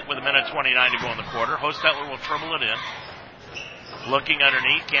bucket with 1:29 to go in the quarter. Hostetler will dribble it in. Looking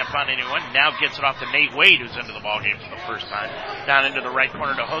underneath, can't find anyone. Now gets it off to Nate Wade, who's into the ballgame for the first time. Down into the right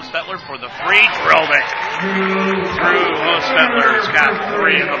corner to Hostetler for the 3. Drilled it. Drew Hostetler has got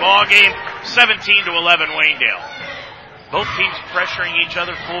 3 in the ballgame. 17-11, Waynedale. Both teams pressuring each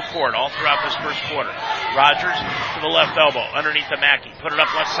other full court all throughout this first quarter. Rogers to the left elbow, underneath to Mackey. Put it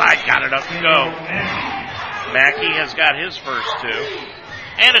up left side, got it up to go. Mackey has got his first 2.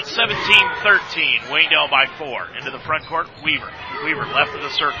 And it's 17-13. Waynedale by 4. Into the front court, Weaver. Weaver left of the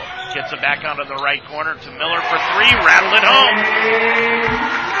circle. Gets it back onto the right corner to Miller for 3. Rattled it home.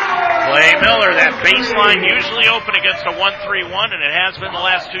 Clay Miller, that baseline usually open against a 1-3-1, and it has been the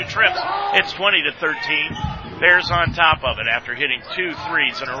last 2 trips. It's 20-13. Bears on top of it after hitting 2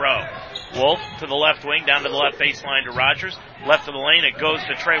 threes in a row. Wolf to the left wing, down to the left baseline to Rogers. Left of the lane, it goes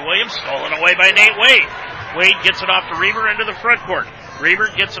to Trey Williams. Stolen away by Nate Wade. Wade gets it off to Reber into the front court. Reber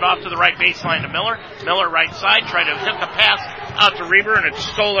gets it off to the right baseline to Miller. Miller right side, trying to hit the pass out to Reber, and it's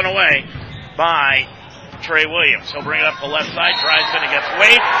stolen away by Trey Williams. He'll bring it up the left side, drives in against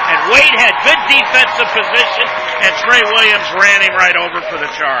Wade, and Wade had good defensive position, and Trey Williams ran him right over for the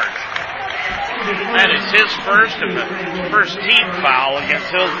charge. That is his first and the first team foul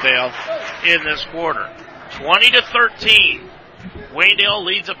against Hillsdale in this quarter. 20-13. Waynedale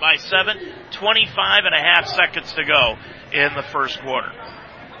leads it by 7, 25.5 seconds to go in the first quarter.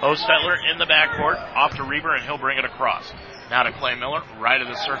 Hostetler in the backcourt, off to Reber, and he'll bring it across. Now to Clay Miller, right of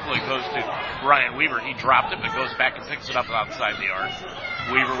the circle, it goes to Ryan Weaver. He dropped it, but goes back and picks it up outside the arc.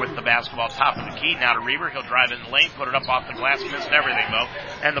 Weaver with the basketball, top of the key. Now to Reber, he'll drive in the lane, put it up off the glass, missed everything though,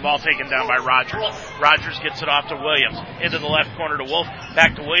 and the ball taken down by Rogers. Rogers gets it off to Williams, into the left corner to Wolf,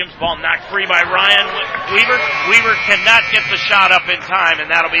 back to Williams, ball knocked free by Ryan Weaver. Weaver cannot get the shot up in time,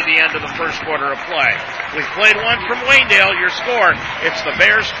 and that'll be the end of the first quarter of play. We've played one from Waynedale. Your score, it's the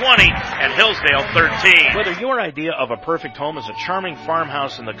Bears 20 and Hillsdale 13. Whether your idea of a perfect home is a charming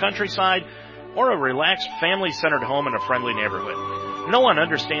farmhouse in the countryside or a relaxed family-centered home in a friendly neighborhood, no one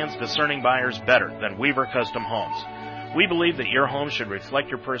understands discerning buyers better than Weaver Custom Homes. We believe that your home should reflect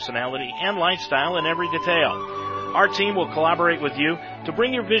your personality and lifestyle in every detail. Our team will collaborate with you to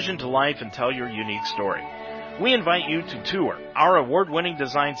bring your vision to life and tell your unique story. We invite you to tour our award-winning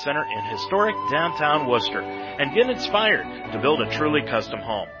design center in historic downtown Worcester and get inspired to build a truly custom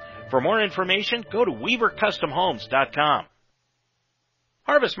home. For more information, go to WeaverCustomHomes.com.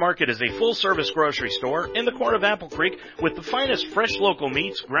 Harvest Market is a full-service grocery store in the core of Apple Creek with the finest fresh local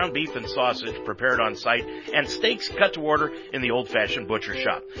meats, ground beef and sausage prepared on site, and steaks cut to order in the old-fashioned butcher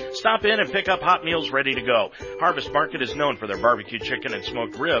shop. Stop in and pick up hot meals ready to go. Harvest Market is known for their barbecue chicken and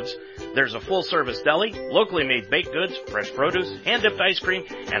smoked ribs. There's a full-service deli, locally made baked goods, fresh produce, hand-dipped ice cream,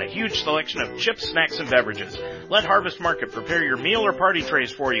 and a huge selection of chips, snacks, and beverages. Let Harvest Market prepare your meal or party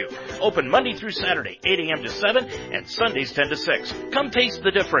trays for you. Open Monday through Saturday, 8 a.m. to 7, and Sundays 10 to 6. Come taste the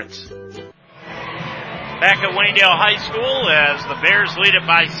difference. Back at Waynedale High School as the Bears lead it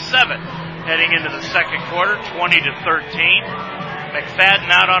by 7 heading into the second quarter, 20 to 13. McFadden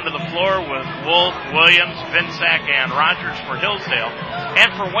out onto the floor with Wolf, Williams, Vinsack, and Rogers for Hillsdale.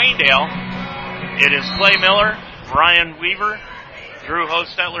 And for Waynedale, it is Clay Miller, Brian Weaver, Drew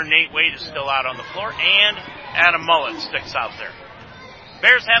Hostetler, Nate Wade is still out on the floor, and Adam Mullet sticks out there.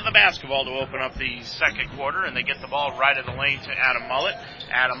 Bears have the basketball to open up the second quarter, and they get the ball right in the lane to Adam Mullet.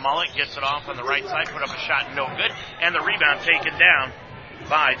 Adam Mullet gets it off on the right side, put up a shot, no good, and the rebound taken down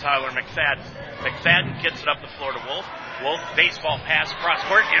by Tyler McFadden. McFadden gets it up the floor to Wolf. Wolf, baseball pass cross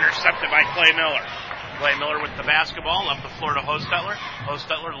court, intercepted by Clay Miller. Clay Miller with the basketball, up the floor to Hostetler.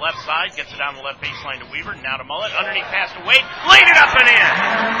 Hostetler left side, gets it down the left baseline to Weaver, now to Mullet. Underneath pass to Wade, laid it up and in.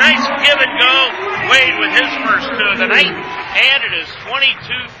 Nice give and go. Wade with his first two of the night, and it is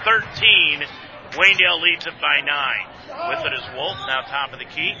 22-13. Waynedale leads it by 9. With it is Wolf, now top of the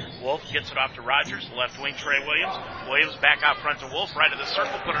key. Wolf gets it off to Rogers, left wing Trey Williams. Williams back out front to Wolf, right of the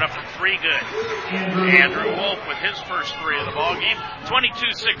circle, put it up from 3, good. Andrew Wolf with his first 3 of the ball game.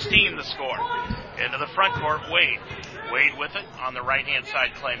 22-16 the score. Into the front court, Wade. Wade with it on the right-hand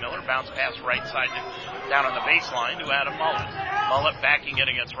side, Clay Miller. Bounce pass right side down on the baseline to Adam Mullet. Mullet backing it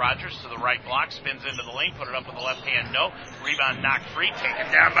against Rogers to the right block, spins into the lane, put it up with the left hand, no. Rebound knocked free,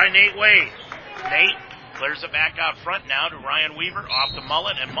 taken down by Nate Wade. Nate clears it back out front now to Ryan Weaver, off to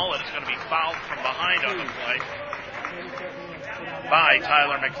Mullet, and Mullet is going to be fouled from behind on the play by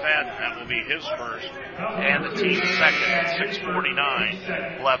Tyler McFadden. That will be his first, and the team's second at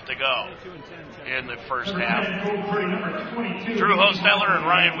 6:49 left to go in the first half. Drew Hostetler and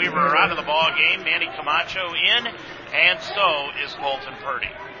Ryan Weaver are out of the ball game. Manny Camacho in, and so is Colton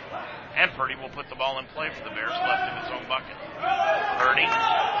Purdy. And Purdy will put the ball in play for the Bears, left in his own bucket. Purdy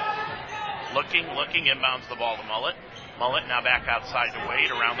looking, inbounds the ball to Mullet. Mullet now back outside to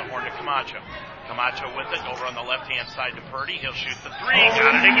Wade, around the horn to Camacho. Camacho with it, over on the left-hand side to Purdy. He'll shoot the 3,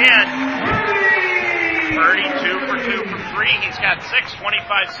 got it again. Purdy 2 for 2 from 3. He's got 6,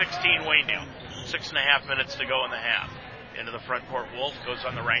 25-16 Waynedale. 6.5 minutes to go in the half. Into the front court, Wolf goes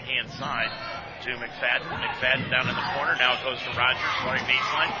on the right-hand side to McFadden. McFadden down in the corner. Now it goes to Rogers, right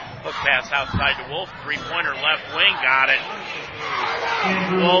baseline. Hook pass outside to Wolf. 3-pointer left wing. Got it.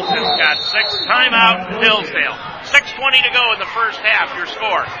 Wolf has got 6. Timeout, Hillsdale. 6:20 to go in the first half. Your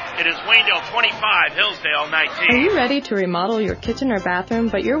score, it is Waynedale 25, Hillsdale 19. Are you ready to remodel your kitchen or bathroom,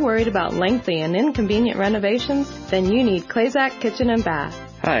 but you're worried about lengthy and inconvenient renovations? Then you need Clazak Kitchen and Bath.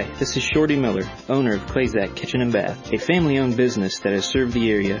 Hi, this is Shorty Miller, owner of Clazak Kitchen and Bath, a family-owned business that has served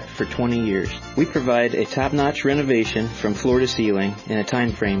the area for 20 years. We provide a top-notch renovation from floor to ceiling in a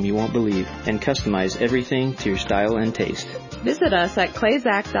time frame you won't believe, and customize everything to your style and taste. Visit us at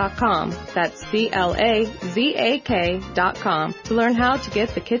Clazak.com, that's CLAZAK.com, to learn how to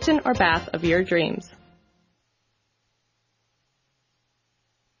get the kitchen or bath of your dreams.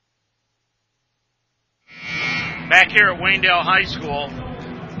 Back here at Waynedale High School,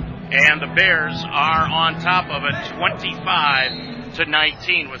 and the Bears are on top of it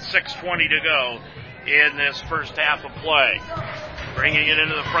 25-19 with 6:20 to go in this first half of play. Bringing it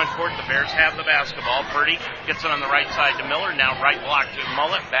into the front court, the Bears have the basketball. Purdy gets it on the right side to Miller. Now right block to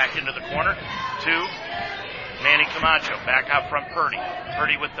Mullet. Back into the corner to Manny Camacho. Back out front, Purdy.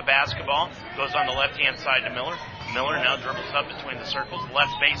 Purdy with the basketball. Goes on the left-hand side to Miller. Miller now dribbles up between the circles.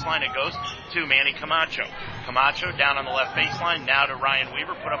 Left baseline, it goes to Manny Camacho. Camacho down on the left baseline. Now to Ryan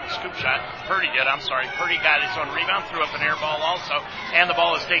Weaver. Put up a scoop shot. Purdy got his own rebound. Threw up an air ball also. And the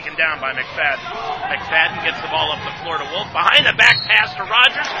ball is taken down by McFadden. McFadden gets the ball up the floor to Wolf. Behind the back pass to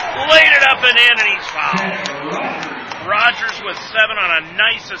Rogers. Laid it up and in, and he's fouled. Rogers with 7 on a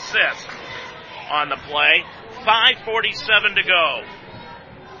nice assist on the play. 5:47 to go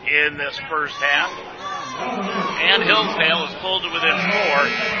in this first half. And Hillsdale is pulled to within 4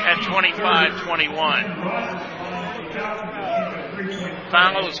 at 25-21.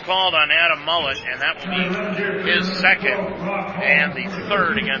 Foul is called on Adam Mullet, and that will be his second and the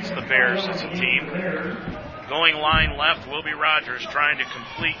third against the Bears as a team. Going line left will be Rogers trying to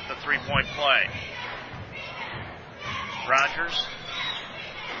complete the three-point play. Rogers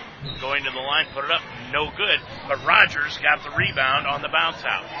going to the line, put it up, no good, but Rogers got the rebound on the bounce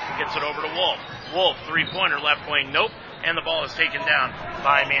out. Gets it over to Wolf. Wolf, three-pointer, left wing, nope, and the ball is taken down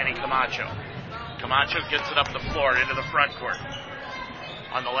by Manny Camacho. Camacho gets it up the floor into the front court.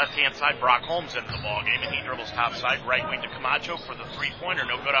 On the left-hand side, Brock Holmes into the ball game, and he dribbles top side, right wing to Camacho for the three-pointer,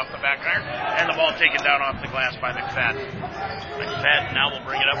 no good off the back iron, and the ball taken down off the glass by McFadden. McFadden now will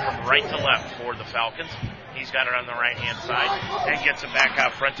bring it up from right to left for the Falcons. He's got it on the right-hand side and gets it back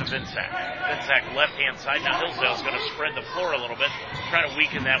out front to Vincak. Vincak left-hand side. Now Hillsdale's going to spread the floor a little bit, trying to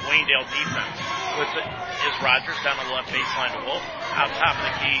weaken that Waynedale defense. With it is Rogers down on the left baseline to Wolf. Out top of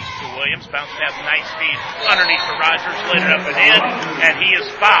the key to Williams. Bounce pass, nice feed underneath to Rogers. Laid it up and in, and he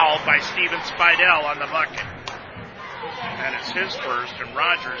is fouled by Steven Spidell on the bucket. And it's his first, and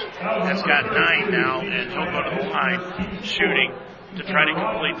Rogers has got 9 now, and he'll go to the line shooting to try to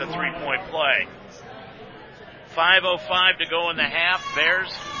complete the three-point play. 5:05 to go in the half. Bears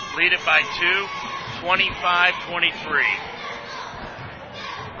lead it by 2, 25-23.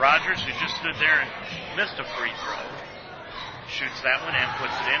 Rogers, who just stood there and missed a free throw, shoots that one and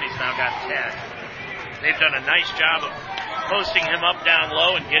puts it in. He's now got 10. They've done a nice job of posting him up down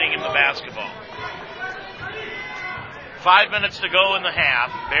low and getting him the basketball. 5 minutes to go in the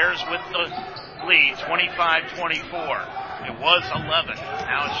half. Bears with the lead, 25-24. It was 11.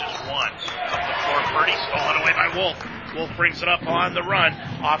 Now it's just 1. Up the floor, Purdy, stolen away by Wolf. Wolf brings it up on the run.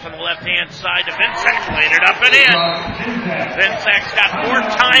 Off on the left-hand side to Vincak. Laid it up and in. Vincak's got more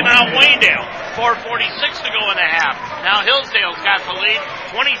timeout Waynedale. 4:46 to go in the half. Now Hillsdale's got the lead,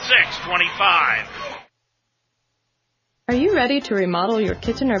 26-25. Are you ready to remodel your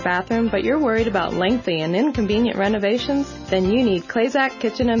kitchen or bathroom, but you're worried about lengthy and inconvenient renovations? Then you need Klazak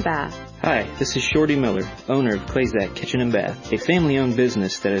Kitchen and Bath. Hi, this is Shorty Miller, owner of Klazak Kitchen and Bath, a family-owned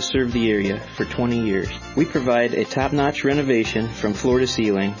business that has served the area for 20 years. We provide a top-notch renovation from floor to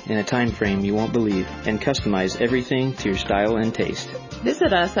ceiling in a time frame you won't believe, and customize everything to your style and taste.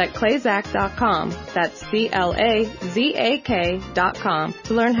 Visit us at Klazak.com, that's CLAZAK.com,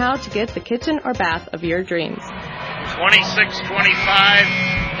 to learn how to get the kitchen or bath of your dreams. 26-25,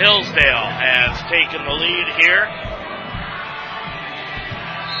 Hillsdale has taken the lead here.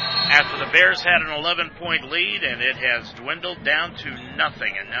 After the Bears had an 11-point lead, and it has dwindled down to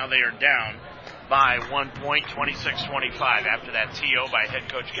nothing, and now they are down by 1 point, 26-25. After that TO by head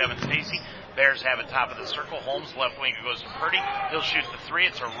coach Kevin Stacy, Bears have it top of the circle. Holmes, left wing, goes to Purdy. He'll shoot the three.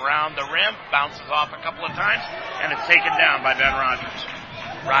 It's around the rim, bounces off a couple of times, and it's taken down by Ben Rogers.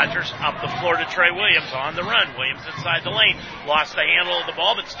 Rogers up the floor to Trey Williams on the run. Williams inside the lane. Lost the handle of the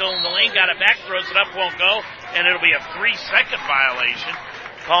ball, but still in the lane. Got it back, throws it up, won't go, and it'll be a 3-second violation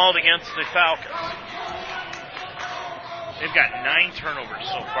called against the Falcons. They've got 9 turnovers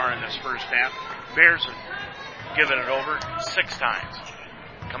so far in this first half. Bears have given it over 6 times.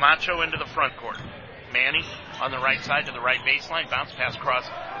 Camacho into the front court. Manny on the right side to the right baseline. Bounce pass across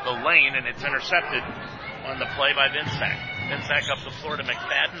the lane, and it's intercepted on the play by Vincak. Vincak up the floor to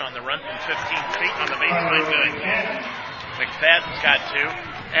McFadden on the run from 15 feet on the baseline. Good. McFadden's got 2,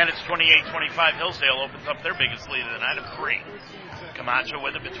 and it's 28-25. Hillsdale opens up their biggest lead of the night of 3. Camacho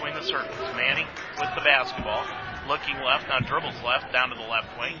with it between the circles. Manny with the basketball. Looking left, now dribbles left, down to the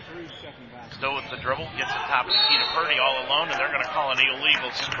left wing. Still with the dribble, gets the top of the key to Purdy all alone, and they're going to call an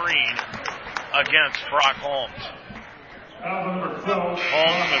illegal screen against Brock Holmes.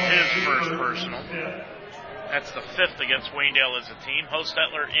 Holmes with his first personal. That's the 5th against Waynedale as a team.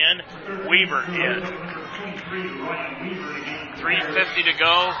 Hostetler in, Weaver in. 3:50 to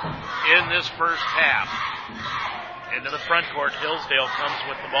go in this first half. Into the front court, Hillsdale comes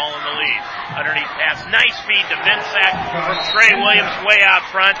with the ball in the lead. Underneath pass, nice feed to Vincak from Trey Williams way out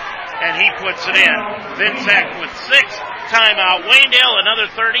front, and he puts it in. Vincak with 6, timeout. Waynedale another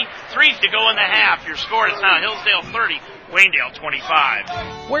 30, 3 to go in the half. Your score is now Hillsdale 30, Waynedale 25.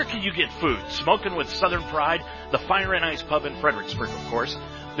 Where can you get food? Smoking with Southern Pride, the Fire and Ice Pub in Fredericksburg, of course.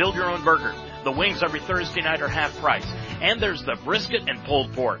 Build your own burger. The wings every Thursday night are half price. And there's the brisket and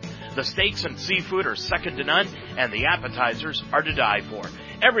pulled pork. The steaks and seafood are second to none, and the appetizers are to die for.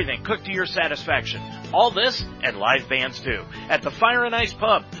 Everything cooked to your satisfaction. All this and live bands too. At the Fire and Ice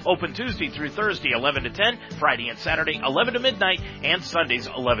Pub, open Tuesday through Thursday 11 to 10, Friday and Saturday 11 to midnight, and Sundays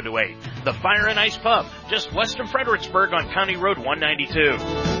 11 to 8. The Fire and Ice Pub, just west of Fredericksburg on County Road 192.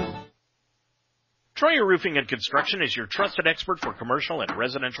 Troyer Roofing and Construction is your trusted expert for commercial and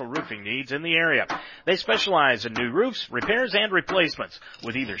residential roofing needs in the area. They specialize in new roofs, repairs, and replacements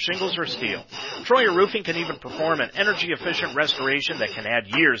with either shingles or steel. Troyer Roofing can even perform an energy-efficient restoration that can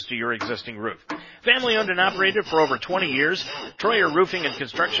add years to your existing roof. Family owned and operated for over 20 years, Troyer Roofing and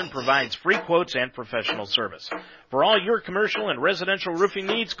Construction provides free quotes and professional service. For all your commercial and residential roofing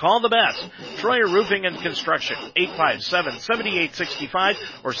needs, call the best. Troyer Roofing and Construction, 857-7865,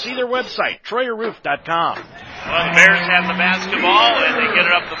 or see their website, TroyerRoof.com. Well, the Bears have the basketball, and they get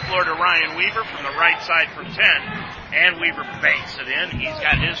it up the floor to Ryan Weaver from the right side from 10. And Weaver banks it in. He's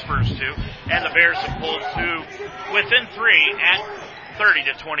got his first two. And the Bears have pulled to within 3 at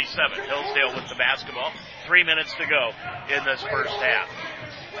 30-27. Hillsdale with the basketball. 3 minutes to go in this first half.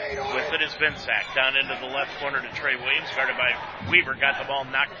 With it is Vinsack down into the left corner to Trey Williams, guarded by Weaver, got the ball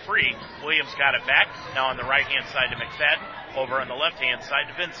knocked free. Williams got it back, now on the right-hand side to McFadden, over on the left-hand side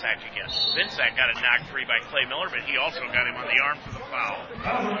to Vinsack again. Vinsack got it knocked free by Clay Miller, but he also got him on the arm for the foul.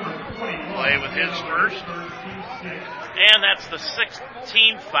 Clay with his first, and that's the 6th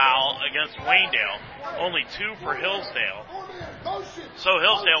team foul against Waynedale, only 2 for Hillsdale. So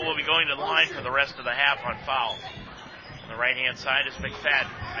Hillsdale will be going to the line for the rest of the half on fouls. On the right-hand side is McFadden.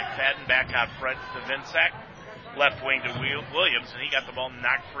 McFadden back out front to Vinsack. Left wing to Williams, and he got the ball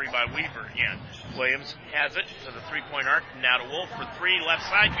knocked free by Weaver again. Williams has it to the three-point arc. Now to Wolf for 3, left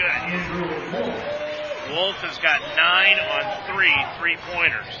side, good. Wolf has got 9 on 3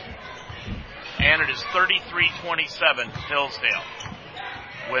 three-pointers. And it is 33-27 Hillsdale.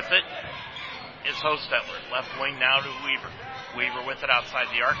 With it is Hostetler. Left wing now to Weaver. Weaver with it outside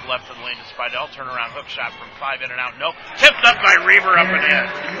the arc, left of the lane to Spidell, turnaround hook shot from 5 in and out, no. Tipped up by Reaver up and in.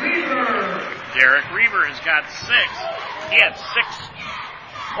 Derek Reaver has got 6. He had 6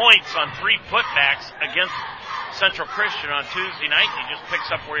 points on 3 putbacks against Central Christian on Tuesday night. He just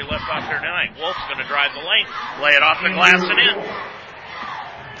picks up where he left off here tonight. Wolf's going to drive the lane, lay it off the glass and in.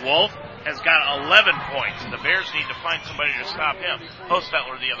 Wolf has got 11 points. The Bears need to find somebody to stop him.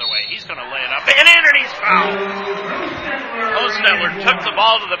 Hostetler the other way. He's going to lay it up and in, and he's fouled. Hostetler took the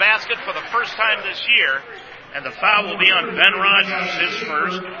ball to the basket for the first time this year, and the foul will be on Ben Rogers, his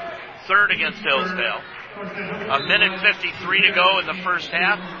first, 3rd against Hillsdale. A minute 53 to go in the first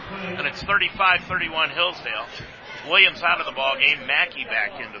half, and it's 35-31 Hillsdale. Williams out of the ball game. Mackey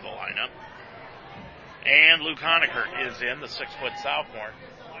back into the lineup. And Luke Honecker is in, the 6-foot sophomore.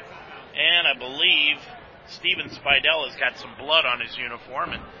 And I believe Steven Spidell has got some blood on his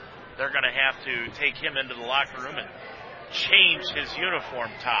uniform, and they're going to have to take him into the locker room and change his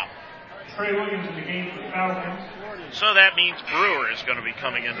uniform top. Trey Williams in the game for the Falcons. So that means Brewer is going to be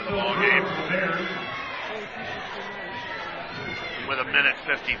coming into the ball game. With a minute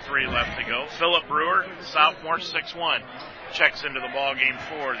 53 left to go. Philip Brewer, sophomore, 6'1", checks into the ball game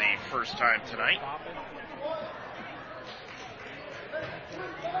for the first time tonight.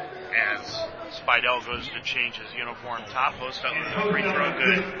 As Spidell goes to change his uniform top, Hostetler free throw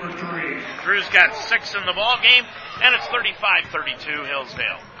good. Drew's got 6 in the ball game, and it's 35-32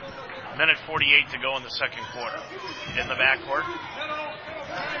 Hillsdale. Minute 48 to go in the second quarter. In the backcourt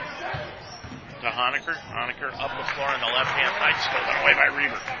to Honecker. Honecker up the floor on the left-hand side, stolen away by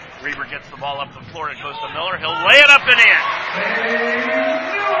Reaver. Reaver gets the ball up the floor. It goes to Miller. He'll lay it up and in.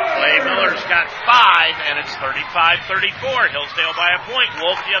 Clay Miller's got 5, and it's 35-34. Hillsdale by a point.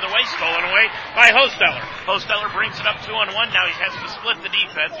 Wolf the other way, stolen away by Hostetler. Hostetler brings it up 2-on-1. Now he has to split the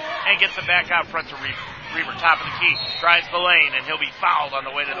defense and gets it back out front to Reaver. Reaver, top of the key, drives the lane, and he'll be fouled on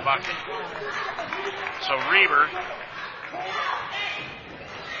the way to the bucket. So Reaver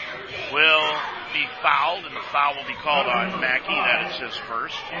will be fouled, and the foul will be called on Mackey. That is his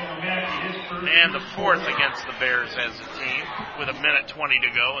first. And the 4th against the Bears as a team, with a minute 20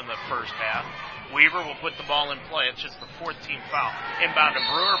 to go in the first half. Weaver will put the ball in play. It's just the 4th team foul. Inbound to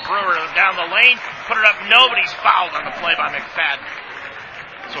Brewer. Brewer down the lane, put it up. Nobody's fouled on the play by McFadden.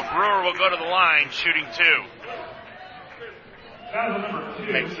 So Brewer will go to the line, shooting 2.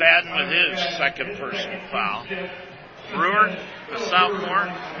 McFadden with his second personal foul. Brewer, the sophomore,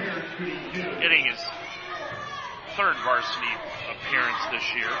 getting his 3rd varsity appearance this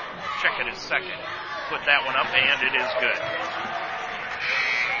year. Checking his 2nd. Put that one up, and it is good.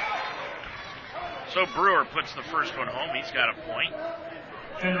 So Brewer puts the first one home. He's got a point.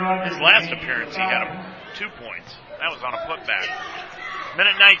 His last appearance, he had 2 points. That was on a putback.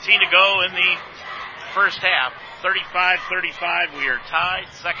 Minute 19 to go in the first half. 35-35. We are tied.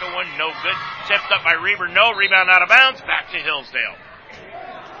 Second one, no good. Tipped up by Reaver. No. Rebound out of bounds. Back to Hillsdale.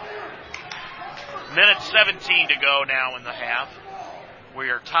 Minute 17 to go now in the half. We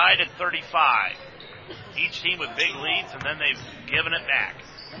are tied at 35. Each team with big leads, and then they've given it back.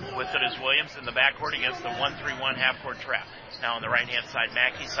 With it is Williams in the backcourt against the 1-3-1 half-court trap. Now on the right-hand side,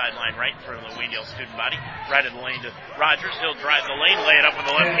 Mackey, sideline right in front of the Waynedale student body. Right of the lane to Rogers. He'll drive the lane, lay it up with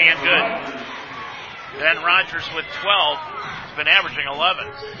the left hand. Good. Then Rogers with 12. He's been averaging 11.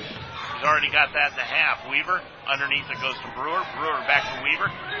 He's already got that in the half. Weaver, underneath it goes to Brewer. Brewer back to Weaver.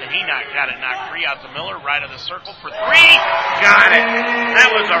 And he got it knocked free out to Miller. Right of the circle for 3. Got it.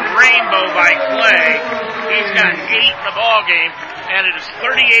 That was a rainbow by Clay. He's got 8 in the ball game. And it is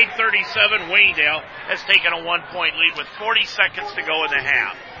 38-37. Waynedale has taken a 1-point lead with 40 seconds to go in the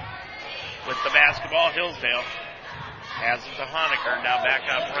half. With the basketball, Hillsdale has it to Honecker. Now back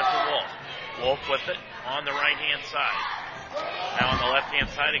out front to Wolf. Wolf with it on the right-hand side. Now on the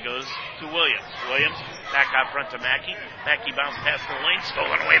left-hand side, it goes to Williams. Williams back out front to Mackey. Mackey bounced past the lane,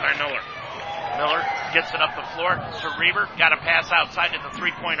 stolen away by Miller. Miller gets it up the floor to Reber. Got a pass outside to the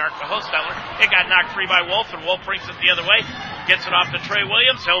three-point arc to Hosteller. It got knocked free by Wolf, and Wolf brings it the other way. Gets it off to Trey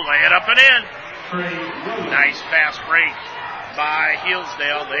Williams. He'll lay it up and in. Nice fast break by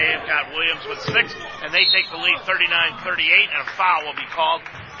Hillsdale. They've got Williams with 6, and they take the lead 39-38, and a foul will be called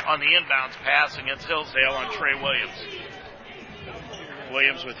on the inbounds pass against Hillsdale on Trey Williams.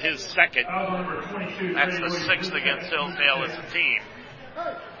 Williams with his second. That's the 6th against Hillsdale as a team.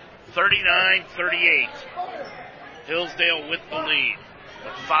 39-38. Hillsdale with the lead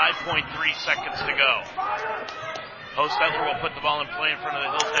with 5.3 seconds to go. Hosteller will put the ball in play in front of the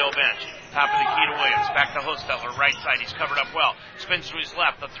Hillsdale bench. Top of the key to Williams. Back to Hosteller. Right side. He's covered up well. Spins to his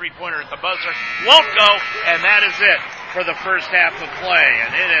left. The three-pointer at the buzzer won't go, and that is it for the first half of play.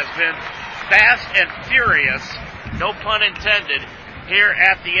 And it has been fast and furious, no pun intended, here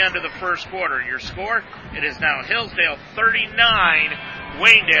at the end of the first quarter. Your score, it is now Hillsdale 39,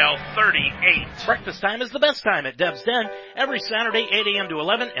 Waynedale 38. Breakfast time is the best time at Deb's Den. Every Saturday, 8 a.m. to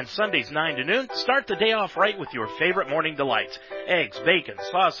 11, and Sundays, 9 to noon. Start the day off right with your favorite morning delights. Eggs, bacon,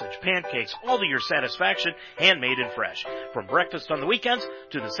 sausage, pancakes, all to your satisfaction, handmade and fresh. From breakfast on the weekends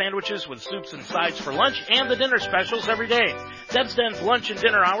to the sandwiches with soups and sides for lunch and the dinner specials every day. Deb's Den's lunch and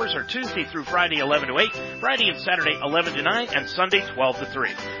dinner hours are Tuesday through Friday, 11 to 8, Friday and Saturday, 11 to 9, and Sunday, 12 to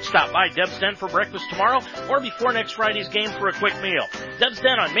 3. Stop by Deb's Den for breakfast tomorrow or before next Friday's game for a quick meal. Deb's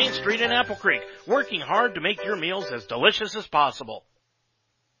Den on Main Street in Apple Creek, working hard to make your meals as delicious as possible.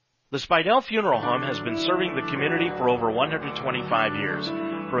 The Spidell Funeral Home has been serving the community for over 125 years,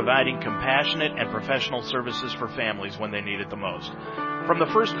 providing compassionate and professional services for families when they need it the most. From the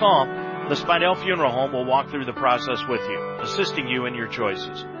first call, the Spidell Funeral Home will walk through the process with you, assisting you in your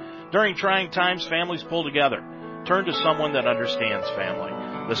choices. During trying times, families pull together. Turn to someone that understands family.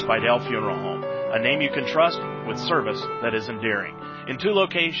 The Spidell Funeral Home, a name you can trust with service that is endearing. In 2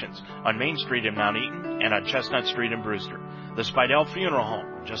 locations, on Main Street in Mount Eaton and on Chestnut Street in Brewster. The Spidell Funeral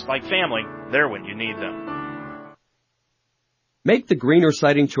Home, just like family, they're when you need them. Make the greener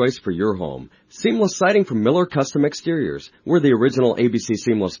siding choice for your home. Seamless siding from Miller Custom Exteriors. We're the original ABC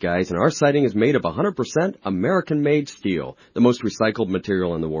Seamless guys, and our siding is made of 100% American-made steel, the most recycled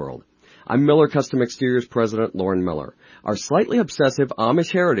material in the world. I'm Miller Custom Exteriors President Lauren Miller. Our slightly obsessive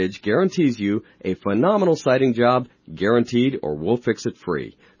Amish heritage guarantees you a phenomenal siding job, guaranteed, or we'll fix it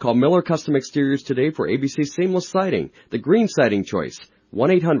free. Call Miller Custom Exteriors today for ABC Seamless Siding, the green siding choice.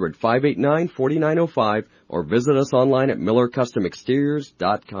 1-800-589-4905 or visit us online at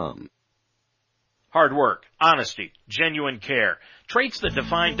MillerCustomExteriors.com. Hard work, honesty, genuine care, traits that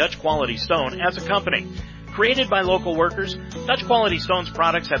define Dutch Quality Stone as a company. Created by local workers, Dutch Quality Stone's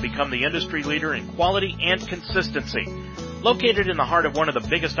products have become the industry leader in quality and consistency. Located in the heart of one of the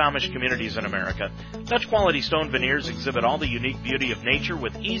biggest Amish communities in America, Dutch Quality Stone veneers exhibit all the unique beauty of nature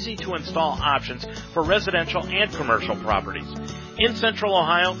with easy-to-install options for residential and commercial properties. In Central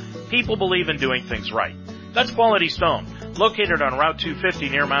Ohio, people believe in doing things right. Dutch Quality Stone, located on Route 250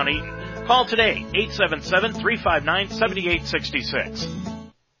 near Mount Eaton. Call today, 877-359-7866.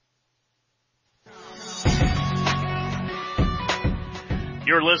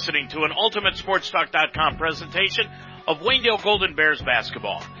 You're listening to an UltimateSportsTalk.com presentation of Waynedale Golden Bears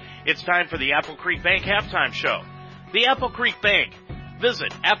basketball. It's time for the Apple Creek Bank Halftime Show. The Apple Creek Bank.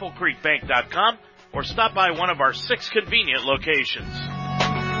 Visit applecreekbank.com or stop by one of our 6 convenient locations.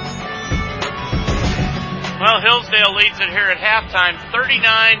 Well, Hillsdale leads it here at halftime,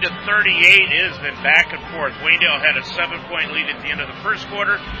 39-38. It has been back and forth. Waynedale had a 7-point lead at the end of the first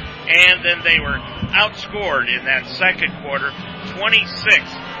quarter, and then they were outscored in that second quarter,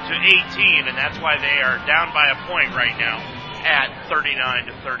 26-18, and that's why they are down by a point right now at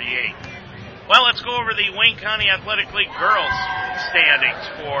 39-38. Well, let's go over the Wayne County Athletic League girls standings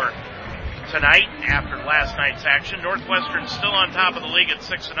for tonight after last night's action. Northwestern still on top of the league at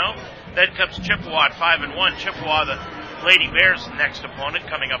 6-0. Then comes Chippewa at 5-1. Chippewa, the Lady Bears next opponent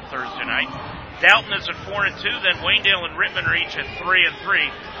coming up Thursday night. Dalton is at 4-2, then Waynedale and Rittman are each at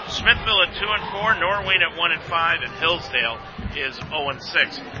 3-3. Smithville at 2-4, Norwayne at 1-5, and Hillsdale is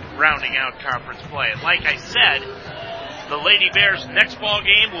 0-6, rounding out conference play. And like I said, the Lady Bears' next ball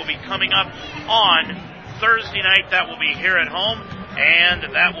game will be coming up on Thursday night. That will be here at home, and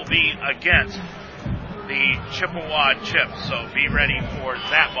that will be against the Chippewa Chips. So be ready for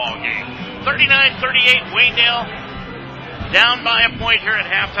that ball game. 39-38, Waynedale down by a point here at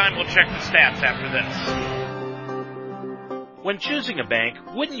halftime. We'll check the stats after this. When choosing a bank,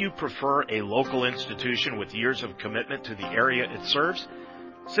 wouldn't you prefer a local institution with years of commitment to the area it serves?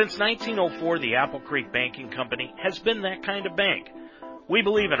 Since 1904, the Apple Creek Banking Company has been that kind of bank. We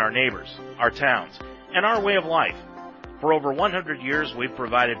believe in our neighbors, our towns, and our way of life. For over 100 years, we've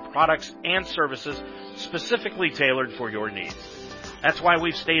provided products and services specifically tailored for your needs. That's why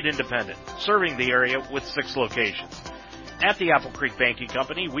we've stayed independent, serving the area with 6 locations. At the Apple Creek Banking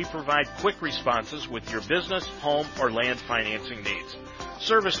Company, we provide quick responses with your business, home, or land financing needs.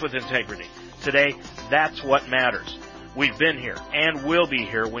 Service with integrity. Today, that's what matters. We've been here and will be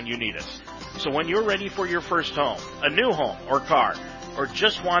here when you need us. So when you're ready for your first home, a new home or car, or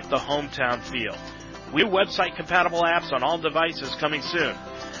just want the hometown feel, we have website-compatible apps on all devices coming soon.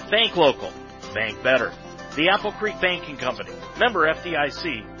 Bank local. Bank better. The Apple Creek Banking Company. Member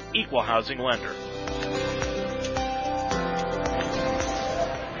FDIC. Equal housing lender.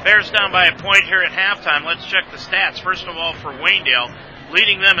 Bears down by a point here at halftime. Let's check the stats. First of all, for Waynedale,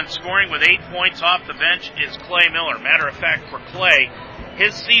 leading them in scoring with 8 points off the bench is Clay Miller. Matter of fact, for Clay,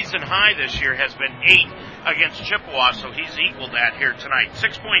 his season high this year has been 8 against Chippewa, so he's equaled that here tonight.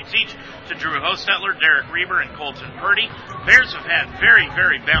 6 points each to Drew Hostetler, Derek Reber, and Colton Purdy. Bears have had very,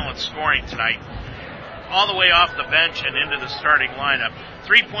 very balanced scoring tonight, all the way off the bench and into the starting lineup.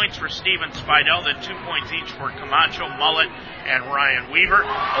 3 points for Steven Spidell, then 2 points each for Camacho, Mullet, and Ryan Weaver,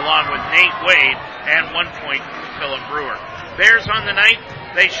 along with Nate Wade, and 1 point for Philip Brewer. Bears on the night,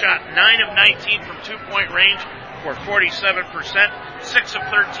 they shot 9 of 19 from 2-point range for 47%, 6 of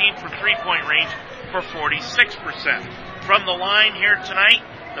 13 from 3-point range for 46%. From the line here tonight,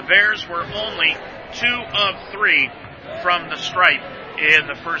 the Bears were only 2 of 3 from the stripe in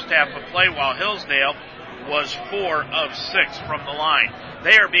the first half of play, while Hillsdale was 4 of 6 from the line.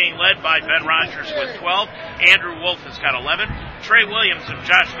 They are being led by Ben Rogers with 12. Andrew Wolf has got 11. Trey Williams and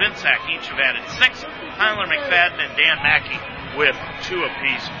Josh Vinsack each have added 6. Tyler McFadden and Dan Mackey with 2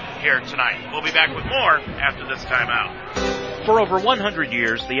 apiece here tonight. We'll be back with more after this timeout. For over 100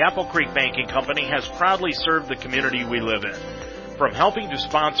 years, the Apple Creek Banking Company has proudly served the community we live in. From helping to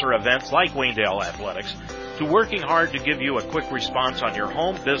sponsor events like Waynedale Athletics, to working hard to give you a quick response on your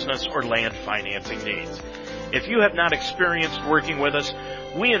home, business, or land financing needs. If you have not experienced working with us,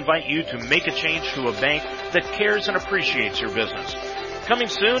 we invite you to make a change to a bank that cares and appreciates your business. Coming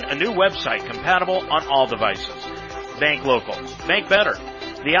soon, a new website compatible on all devices. Bank local. Bank better.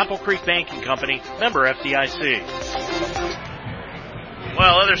 The Apple Creek Banking Company, member FDIC.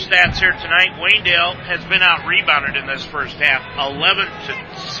 Well, other stats here tonight. Waynedale has been out-rebounded in this first half,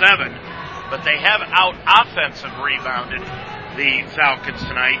 11-7. But they have out-offensive rebounded the Falcons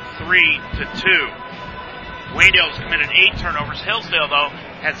tonight, 3-2. Waynedale's committed 8 turnovers. Hillsdale, though,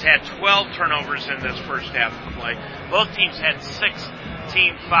 has had 12 turnovers in this first half of play. Both teams had 6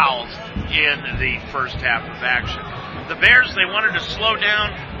 team fouls in the first half of action. The Bears, they wanted to slow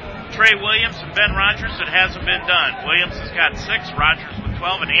down Trey Williams and Ben Rogers. It hasn't been done. Williams has got 6, Rogers with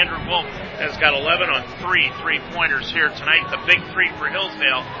 12, and Andrew Wolf has got 11 on 3 3-pointers here tonight. The big 3 for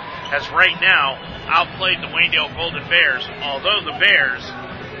Hillsdale has right now outplayed the Waynedale Golden Bears, although the Bears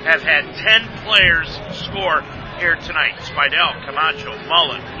have had 10 players score here tonight. Spidell, Camacho,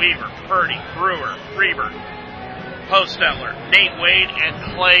 Mullen, Weaver, Purdy, Brewer, Reber, Hostetler, Nate Wade, and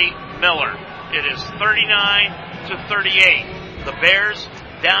Clay Miller. It is 39-38. The Bears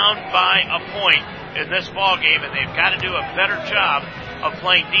down by a point in this ball game, and they've got to do a better job of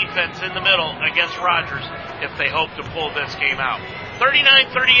playing defense in the middle against Rogers if they hope to pull this game out.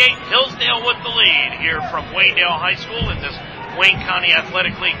 39-38, Hillsdale with the lead here from Waynedale High School in this Wayne County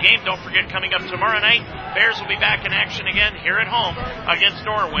Athletic League game. Don't forget, coming up tomorrow night, Bears will be back in action again here at home against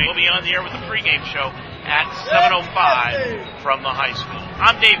Norway. We'll be on the air with the pregame show at 7:05 from the high school.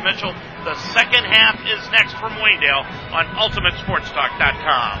 I'm Dave Mitchell. The second half is next from Waynedale on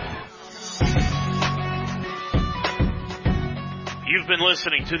UltimateSportsTalk.com. You've been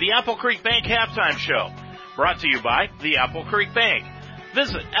listening to the Apple Creek Bank Halftime Show, brought to you by the Apple Creek Bank.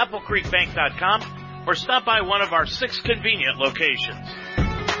 Visit AppleCreekBank.com or stop by one of our 6 convenient locations.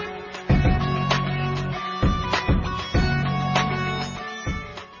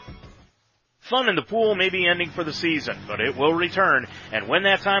 Fun in the pool may be ending for the season, but it will return. And when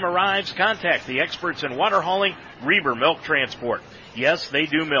that time arrives, contact the experts in water hauling, Reber Milk Transport. Yes, they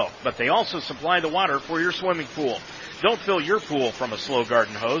do milk, but they also supply the water for your swimming pool. Don't fill your pool from a slow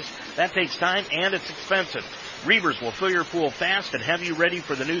garden hose. That takes time and it's expensive. Reber's will fill your pool fast and have you ready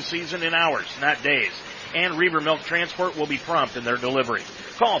for the new season in hours, not days. And Reber Milk Transport will be prompt in their delivery.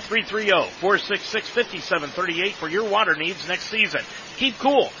 Call 330-466-5738 for your water needs next season. Keep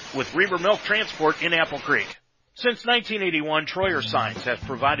cool with Reber Milk Transport in Apple Creek. Since 1981, Troyer Signs has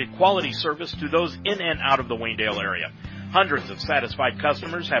provided quality service to those in and out of the Waynedale area. Hundreds of satisfied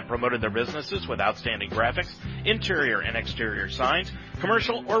customers have promoted their businesses with outstanding graphics, interior and exterior signs,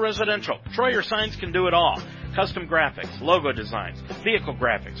 commercial or residential. Troyer Signs can do it all. Custom graphics, logo designs, vehicle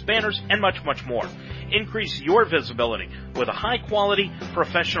graphics, banners, and much, much more. Increase your visibility with a high-quality,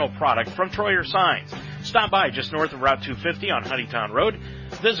 professional product from Troyer Signs. Stop by just north of Route 250 on Honeytown Road.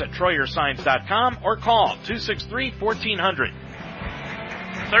 Visit TroyerSigns.com or call 263-1400.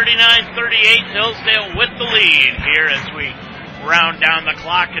 39-38, Hillsdale with the lead here as we round down the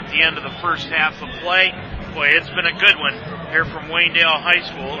clock at the end of the first half of play. Boy, it's been a good one here from Waynedale High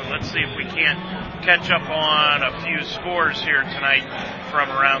School, and let's see if we can't catch up on a few scores here tonight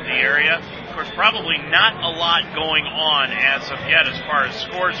from around the area. Of course, probably not a lot going on as of yet as far as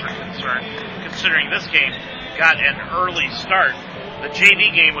scores are concerned, considering this game got an early start. The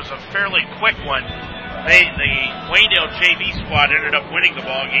JV game was a fairly quick one. The Waynedale JV squad ended up winning the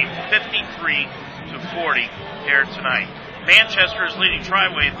ball game 53-40 here tonight. Manchester is leading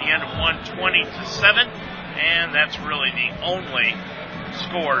Triway at the end of 120-7, and that's really the only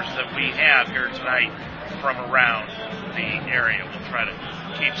scores that we have here tonight from around the area. We'll try to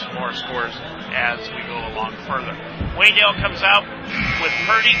keep some more scores as we go along further. Waynedale comes out with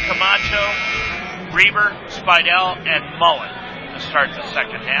Purdy, Camacho, Reber, Spidell, and Mullen to start the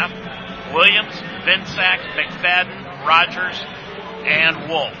second half. Williams, Vinsack, McFadden, Rogers, and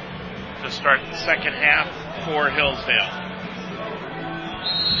Wolf to start the second half for Hillsdale.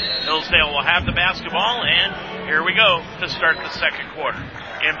 Hillsdale will have the basketball, and here we go to start the second quarter.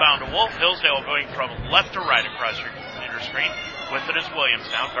 Inbound to Wolf. Hillsdale going from left to right across your computer screen. With it is Williams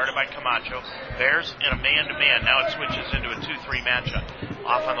now, guarded by Camacho. Bears in a man-to-man. Now it switches into a 2-3 matchup.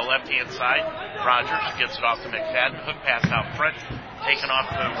 Off on the left-hand side, Rogers gets it off to McFadden. Hook pass out front. Taken off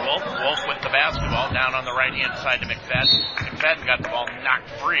to Wolf. Wolf with the basketball down on the right-hand side to McFadden. McFadden got the ball knocked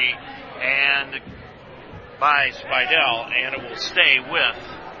free and by Spidell, and it will stay with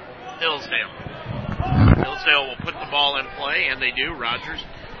Hillsdale. Hillsdale will put the ball in play, and they do. Rogers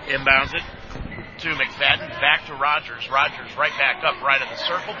inbounds it to McFadden. Back to Rogers. Rogers right back up, right in the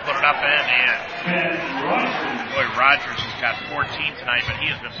circle. Put it up and in. Boy, Rogers has got 14 tonight, but he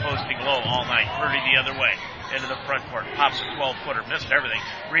has been posting low all night. Purdy the other way. Into the front court. Pops a 12-footer. Missed everything.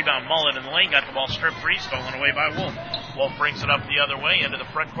 Rebound Mullen in the lane. Got the ball stripped free. Stolen away by Wolf. Wolf brings it up the other way. Into the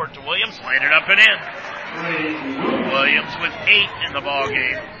front court to Williams. Laid it up and in. Williams with 8 in the ball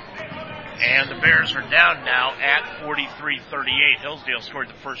game. And the Bears are down now at 43-38. Hillsdale scored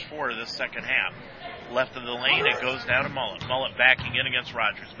the first 4 of this second half. Left of the lane, it goes down to Mullen. Mullen backing in against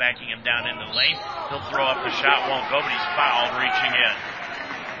Rogers. Backing him down into the lane. He'll throw up the shot. Won't go, but he's fouled reaching in.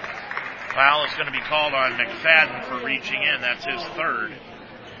 Foul is going to be called on McFadden for reaching in. That's his third.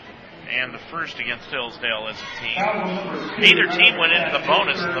 And the first against Hillsdale as a team. Neither team went into the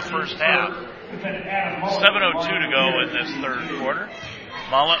bonus in the first half. 7:02 to go in this third quarter.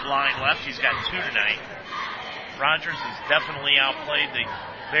 Mullen line left. He's got 2 tonight. Rogers has definitely outplayed the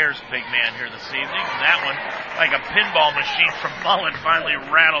Bears big man here this evening. And that one, like a pinball machine from Mullen, finally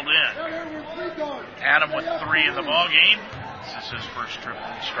rattled in. Adam with 3 in the ball game. This is his first trip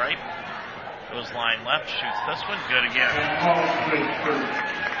from the stripe. Goes line left, shoots this one, good again.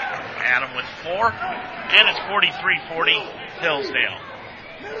 Adam with 4, and it's 43-40 Hillsdale.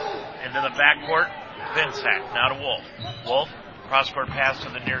 Into the backcourt, Vinsack, now to Wolf. Wolf, cross-court pass to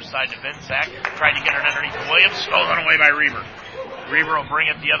the near side to Vinsack. Tried to get it underneath to Williams, stolen away by Reber. Reber will bring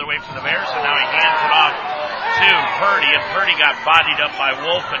it the other way for the Bears, and now he hands it off to Purdy, and Purdy got bodied up by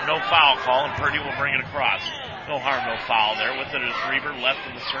Wolf, and no foul call, and Purdy will bring it across. No harm, no foul there. With it is Reber, left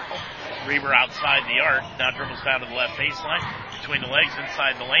of the circle. Reber outside the arc, now dribbles down to the left baseline, between the legs,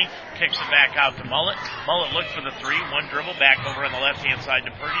 inside the lane, kicks it back out to Mullen. Mullen looked for the 3, one dribble, back over on the left-hand side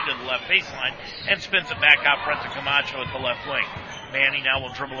to Purdy to the left baseline, and spins it back out front to Camacho at the left wing. Manny now will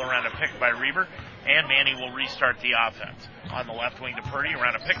dribble around a pick by Reber, and Manny will restart the offense. On the left wing to Purdy,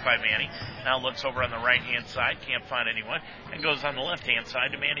 around a pick by Manny. Now looks over on the right-hand side, can't find anyone, and goes on the left-hand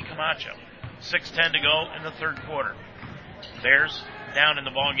side to Manny Camacho. 6:10 to go in the third quarter. Bears down in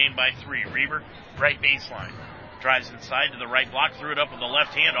the ball game by 3. Reber, right baseline. Drives inside to the right block, threw it up with the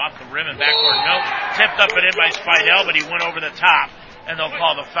left hand, off the rim and backward no. Tipped up and in by Spidell, but he went over the top, and they'll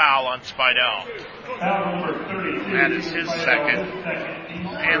call the foul on Spidell. That is his second,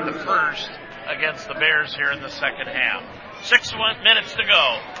 and the first against the Bears here in the second half. 6 minutes to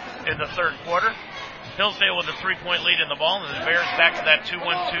go in the third quarter. Hillsdale with a 3-point lead in the ball, and the Bears back to that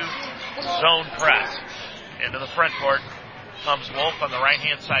 2-1-2 zone press. Into the front court comes Wolf on the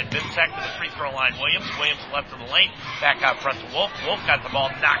right-hand side. Vincek to the free throw line. Williams left of the lane. Back out front to Wolf. Wolf got the ball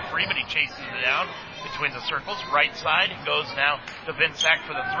knocked free, but he chases it down between the circles. Right side goes now to Vincek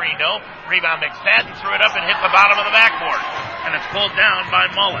for the 3. No. Rebound McFadden threw it up and hit the bottom of the backboard. And it's pulled down by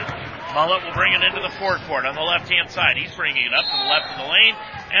Mullet. Mullet will bring it into the forecourt on the left-hand side. He's bringing it up to the left of the lane,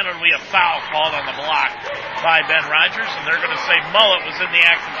 and it'll be a foul called on the block by Ben Rogers, and they're going to say Mullet was in the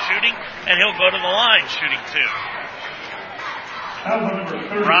act of shooting, and he'll go to the line shooting 2.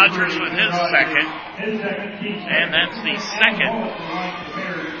 Rogers with his second, and that's the second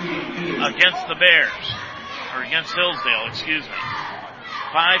against the Bears, or against Hillsdale, excuse me.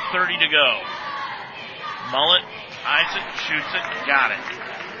 5:30 to go. Mullet eyes it, shoots it, got it.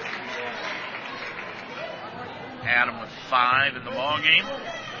 Adam with 5 in the ball game.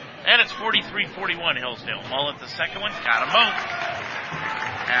 And it's 43-41 Hillsdale. Mullet the second one, got them both.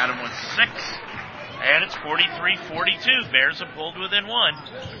 Adam with 6. And it's 43-42. Bears have pulled within 1.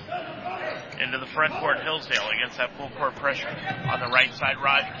 Into the front court, Hillsdale against that full court pressure. On the right side,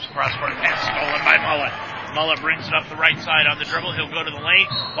 Rogers. Cross court pass stolen by Mullet. Mullet brings it up the right side on the dribble. He'll go to the lane.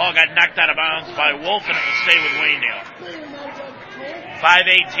 Ball got knocked out of bounds by Wolf, and it will stay with Waynedale.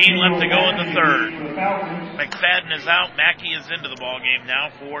 5:18 left to go in the third. McFadden is out. Mackey is into the ball game now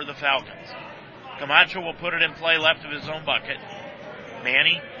for the Falcons. Camacho will put it in play left of his own bucket.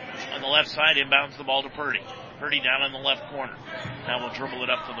 Manny on the left side inbounds the ball to Purdy. Purdy down in the left corner. Now we'll dribble it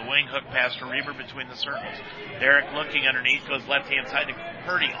up to the wing. Hook pass to Reber between the circles. Derek looking underneath, goes left-hand side to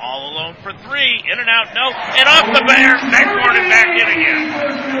Purdy. All alone for 3. In and out, no. And off the Bears. Backboard and back in again.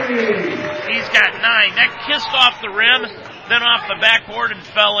 He's got 9. That kissed off the rim, then off the backboard and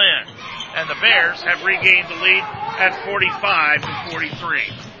fell in. And the Bears have regained the lead at 45-43.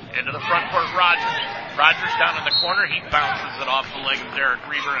 Into the front court, Rogers. Rogers down in the corner. He bounces it off the leg of Derek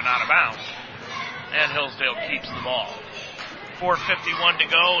Reber and out of bounds. And Hillsdale keeps the ball. 4:51 to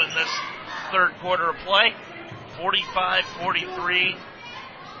go in this third quarter of play. 45-43.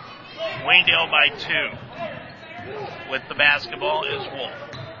 Waynedale by 2. With the basketball is Wolf.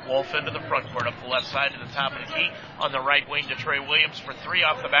 Wolf into the front court, up the left side to the top of the key. On the right wing to Trey Williams for 3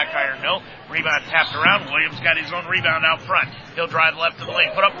 off the back iron, no. Rebound tapped around. Williams got his own rebound out front. He'll drive left to the lane.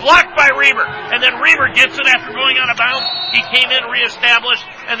 Put up, blocked by Reber. And then Reber gets it after going out of bounds. He came in, reestablished,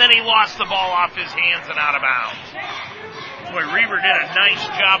 and then he lost the ball off his hands and out of bounds. Boy, Reber did a nice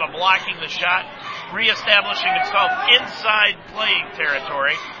job of blocking the shot, reestablishing himself inside playing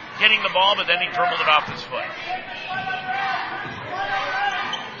territory, getting the ball, but then he dribbled it off his foot.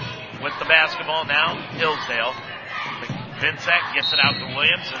 With the basketball now, Hillsdale. Vincek gets it out to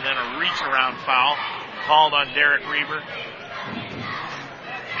Williams, and then a reach-around foul called on Derek Reber.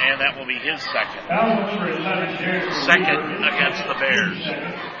 And that will be his second. Second against the Bears.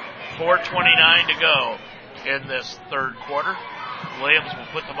 4:29 to go in this third quarter. Williams will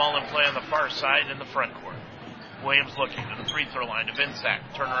put the ball in play on the far side in the front court. Williams looking to the free throw line to Vincek.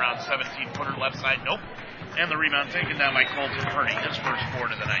 Turnaround 17-footer left side, nope. And the rebound taken down by Colton Purdy, his first 4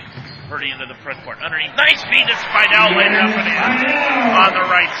 of the night. Purdy into the front court. Underneath, nice feed to Spidell, laid it up and in. On the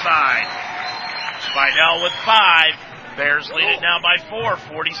right side. Spidell with 5. Bears lead it now by 4,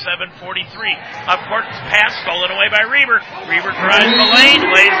 47-43. Up court pass stolen away by Reber. Reber drives the lane,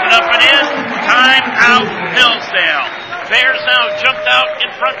 lays it up and in. Time out, Hillsdale. Bears now jumped out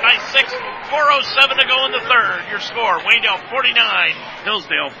in front by 6. 4:07 to go in the third. Your score, Waynedale 49,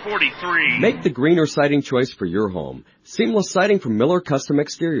 Hillsdale 43. Make the greener siding choice for your home. Seamless siding from Miller Custom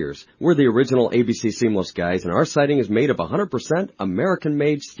Exteriors. We're the original ABC Seamless guys, and our siding is made of 100%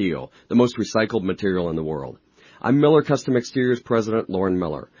 American-made steel, the most recycled material in the world. I'm Miller Custom Exteriors President Lauren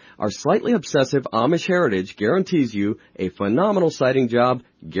Miller. Our slightly obsessive Amish heritage guarantees you a phenomenal siding job,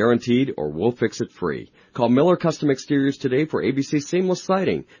 guaranteed, or we'll fix it free. Call Miller Custom Exteriors today for ABC Seamless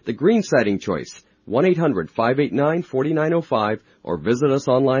Siding, the green siding choice. 1-800-589-4905 or visit us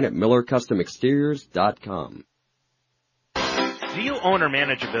online at MillerCustomExteriors.com. Do you own or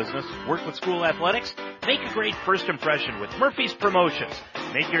manage a business? Work with school athletics? Make a great first impression with Murphy's Promotions.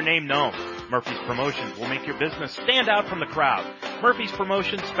 Make your name known. Murphy's Promotions will make your business stand out from the crowd. Murphy's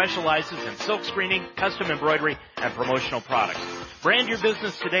Promotions specializes in silk screening, custom embroidery, and promotional products. Brand your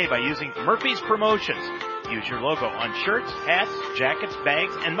business today by using Murphy's Promotions. Use your logo on shirts, hats, jackets,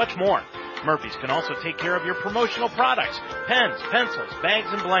 bags, and much more. Murphy's can also take care of your promotional products, pens, pencils,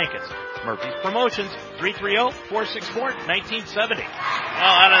 bags, and blankets. Murphy's Promotions, 330-464-1970.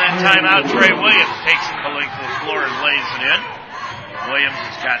 Well, out of that timeout, Trey Williams takes the length of the floor and lays it in. Williams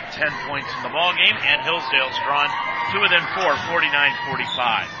has got 10 points in the ball game, and Hillsdale's drawn to within 4,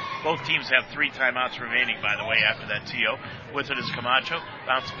 49-45. Both teams have 3 timeouts remaining, by the way, after that TO. With it is Camacho.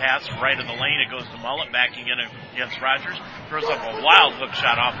 Bounce pass right in the lane. It goes to Mullet, backing in against Rogers. Throws up a wild hook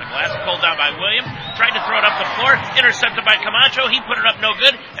shot off the glass. Pulled down by Williams. Tried to throw it up the floor. Intercepted by Camacho. He put it up no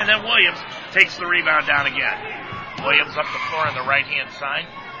good. And then Williams takes the rebound down again. Williams up the floor on the right-hand side.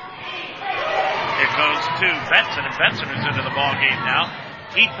 It goes to Benson, and Benson is into the ball game now.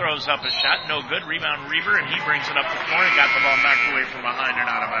 He throws up a shot, no good. Rebound Reber, and he brings it up the floor and got the ball knocked away from behind and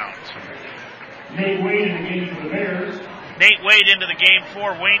out of bounds. Nate Wade in the game for the Bears. Nate Wade into the game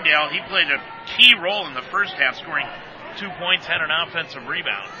for Waynedale. He played a key role in the first half, scoring 2 points, had an offensive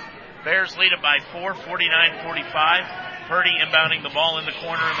rebound. Bears lead it by 4, 49-45. Purdy inbounding the ball in the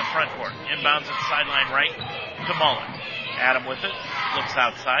corner in the front court. Inbounds at sideline right to Mullen. Adam with it, looks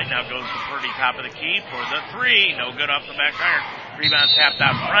outside, now goes to Purdy, top of the key for the 3. No good off the back iron. Rebound tapped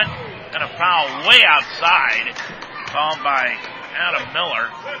out front, and a foul way outside, called by Adam Miller.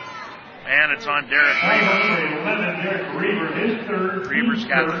 And it's on Derek Reber. Reber's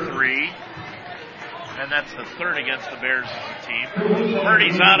got 3. And that's the 3rd against the Bears as a team.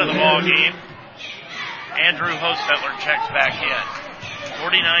 Purdy's out of the ball game. Andrew Hostetler checks back in.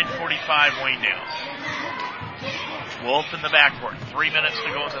 49-45 Waynedale. Wolf in the backcourt. 3 minutes to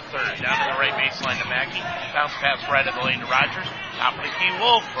go in the 3rd. Down to the right baseline to Mackey. Bounce pass right in the lane to Rogers. Top of the key,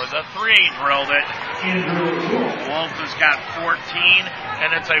 Wolf for the 3. Drilled it. Wolf has got 14,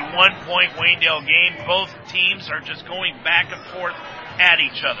 and it's a 1-point Waynedale game. Both teams are just going back and forth at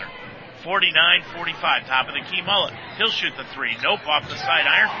each other. 49-45, top of the key, Mullet. He'll shoot the 3. Nope, off the side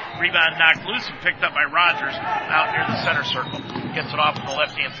iron. Rebound knocked loose and picked up by Rogers out near the center circle. Gets it off on the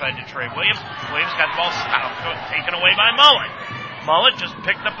left-hand side to Trey Williams. Williams got the ball stopped, taken away by Mullet. Mullet just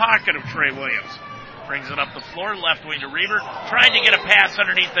picked the pocket of Trey Williams. Brings it up the floor, left wing to Reber. Tried to get a pass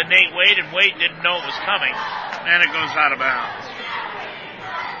underneath the Nate Wade, and Wade didn't know it was coming. And it goes out of bounds.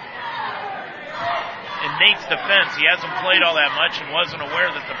 In Nate's defense, he hasn't played all that much and wasn't aware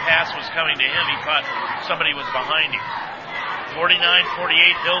that the pass was coming to him. He thought somebody was behind him.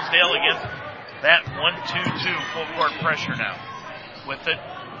 49-48 Hillsdale against that 1-2-2 full court pressure now. With it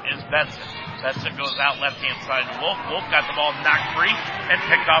is Benson. Benson goes out left-hand side to Wolf. Wolf got the ball knocked free and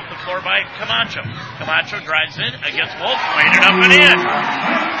picked off the floor by Camacho. Camacho drives in against Wolf, laid it up and in.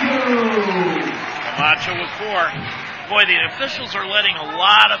 Camacho with 4. Boy, the officials are letting a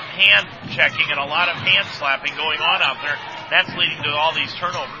lot of hand checking and a lot of hand slapping going on out there. That's leading to all these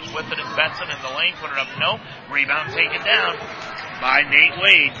turnovers. With it is Benson in the lane, put it up, no. Rebound taken down by Nate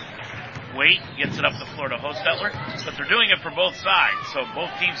Wade. Wade gets it up the floor to Hostetler, but they're doing it for both sides, so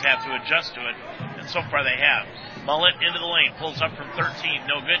both teams have to adjust to it, and so far they have. Mullet into the lane, pulls up from 13,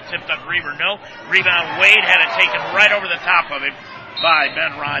 no good, tipped up Reber, no. Rebound, Wade had it taken right over the top of him by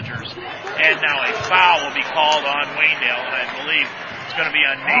Ben Rogers. And now a foul will be called on Waynedale, and I believe it's going to be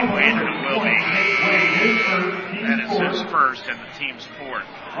on Nate Wade, and it will be. That is his first and the team's 4th.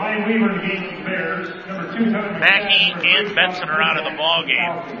 Ryan Weaver against the Bears. Number 2. Mackey and Benson are out of the ball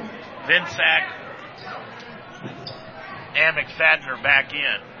game. Vinsack and McFadden are back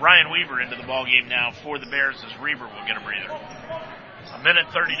in. Ryan Weaver into the ball game now for the Bears as Reber will get a breather.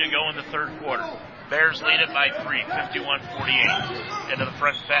 1:30 to go in the 3rd quarter. Bears lead it by 3, 51-48. Into the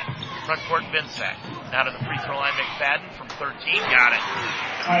front court, Vinsack. Now to the free throw line, McFadden from 13. Got it.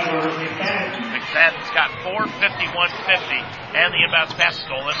 McFadden's got 4, 51-50. And the inbounds pass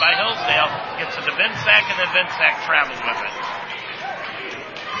stolen by Hillsdale. Gets it to Vinsack, and then Vinsack travels with it.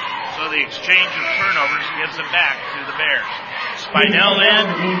 So the exchange of turnovers gives it back to the Bears. Spidell in,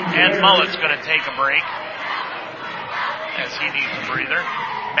 and Mullet's going to take a break as he needs a breather.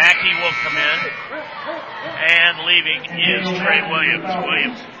 Mackey will come in, and leaving is Trey Williams.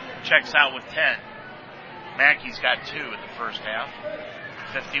 Williams checks out with 10. Mackey's got 2 in the first half.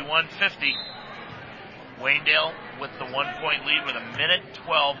 51-50. Waynedale with the 1-point lead with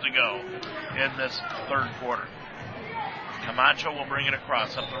 1:12 to go in this 3rd quarter. Camacho will bring it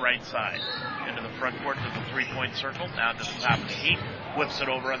across up the right side. Into the front court to the 3-point circle. Now to the top of the key. Whips it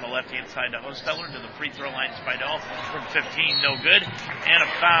over on the left-hand side to Hostetler. To the free throw line, Spidell from 15, no good. And a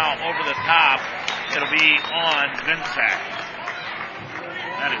foul over the top. It'll be on Vinsack.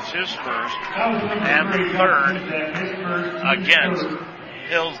 That is his first. And the 3rd against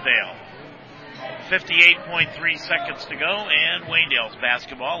Hillsdale. 58.3 seconds to go. And Waynedale's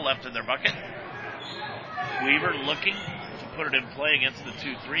basketball left in their bucket. Weaver looking to put it in play against the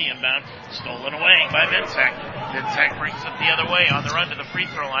 2-3 inbound. Stolen away by Vinsack. Vinsack brings it the other way on the run to the free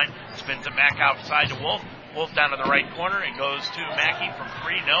throw line. Spins it back outside to Wolf. Wolf down to the right corner. It goes to Mackey from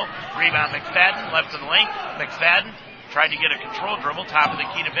 3. No. Rebound McFadden left of the lane. McFadden tried to get a control dribble. Top of the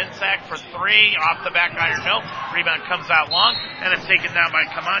key to Vinsack for 3. Off the back iron. No. Rebound comes out long. And it's taken down by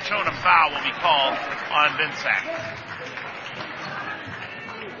Camacho. And a foul will be called on Vinsack.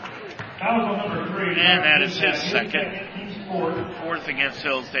 And that is his second. Fourth against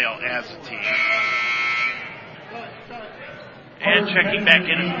Hillsdale as a team. And checking back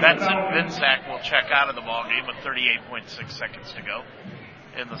in is Benson. Vinsack will check out of the ballgame with 38.6 seconds to go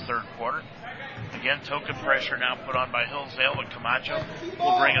in the third quarter. Again, token pressure now put on by Hillsdale, but Camacho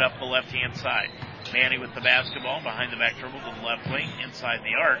will bring it up the left-hand side. Manny with the basketball behind the back dribble to the left wing, inside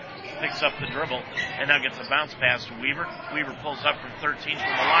the arc, picks up the dribble, and now gets a bounce pass to Weaver. Weaver pulls up from 13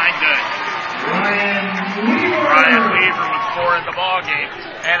 from the line. Good. Ryan Weaver with 4 in the ballgame,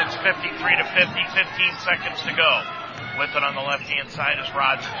 and it's 53-50, 15 seconds to go. With it on the left-hand side is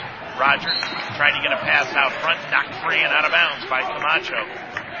Rogers. Rogers trying to get a pass out front, knocked free and out of bounds by Camacho.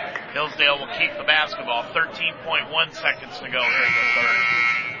 Hillsdale will keep the basketball. 13.1 seconds to go here in the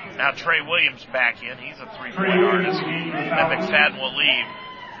third. Now Trey Williams back in. He's a three-point artist. And McFadden will leave.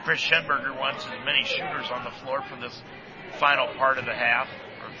 Chris Schenberger wants as many shooters on the floor for this final part of the half,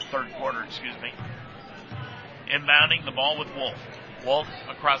 or third quarter, excuse me. Inbounding the ball with Wolf. Wolf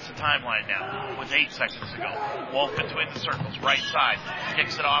across the timeline now with 8 seconds to go. Wolf between the circles, right side.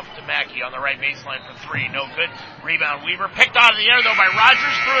 Kicks it off to Mackey on the right baseline for 3. No good. Rebound Weaver. Picked out of the air though by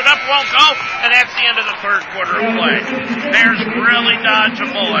Rogers. Threw it up, won't go. And that's the end of the third quarter of play. Bears really dodge a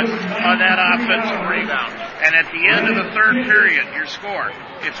bullet on that offensive rebound. And at the end of the third period, your score,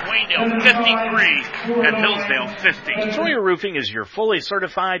 it's Waynedale 53 and Hillsdale 50. Troyer Roofing is your fully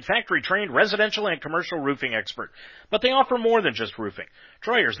certified, factory-trained residential and commercial roofing expert. But they offer more than just roofing.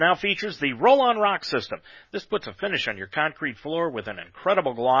 Troyer's now features the Roll-On Rock system. This puts a finish on your concrete floor with an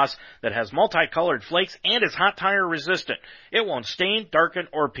incredible gloss that has multicolored flakes and is hot tire resistant. It won't stain, darken,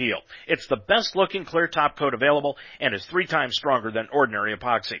 or peel. It's the best looking clear top coat available and is 3 times stronger than ordinary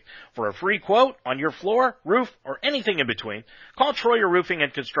epoxy. For a free quote on your floor, roof, or anything in between, call Troyer Roofing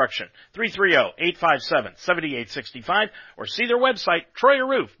and Construction, 330-857-7865, or see their website,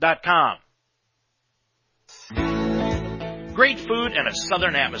 TroyerRoof.com. Great food and a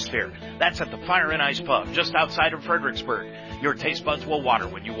southern atmosphere. That's at the Fire and Ice Pub, just outside of Fredericksburg. Your taste buds will water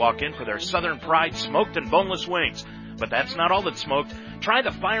when you walk in for their Southern Pride smoked and boneless wings. But that's not all that's smoked. Try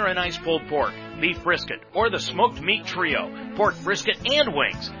the Fire and Ice pulled pork, beef brisket, or the smoked meat trio, pork brisket and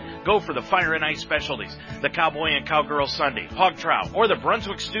wings. Go for the Fire and Ice specialties, the Cowboy and Cowgirl Sundae, hog trout, or the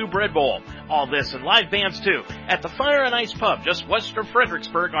Brunswick Stew Bread Bowl. All this and live bands too at the Fire and Ice Pub, just west of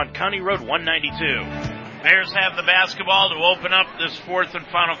Fredericksburg on County Road 192. Bears have the basketball to open up this fourth and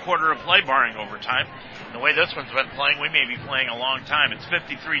final quarter of play, barring overtime. And the way this one's been playing, we may be playing a long time. It's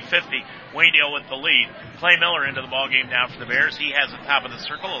 53-50, Waynedale with the lead. Clay Miller into the ballgame now for the Bears. He has the top of the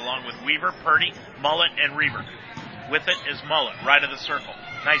circle along with Weaver, Purdy, Mullet, and Reber. With it is Mullet, right of the circle.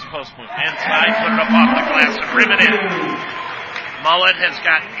 Nice post move. Inside, put it up off the glass and rim it in. Mullet has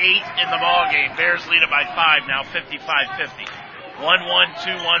got 8 in the ballgame. Bears lead it by 5 now, 55-50.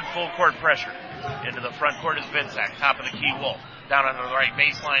 1-1-2-1 full court pressure. Into the front court is Vinsack. Top of the key, Wolf. Down on the right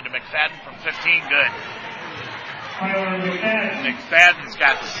baseline to McFadden from 15. Good. McFadden's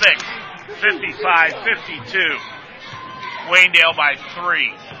got 6. 55-52. Waynedale by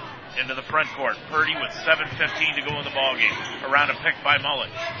 3. Into the front court. Purdy with 7:15 to go in the ballgame. Around a pick by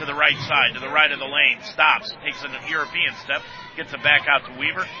Mullet. To the right side, to the right of the lane. Stops. Takes an European step. Gets it back out to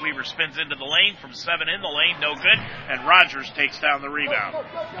Weaver. Weaver spins into the lane from 7 in the lane. No good. And Rogers takes down the rebound.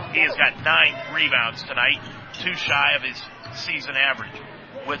 He has got 9 rebounds tonight. 2 shy of his season average.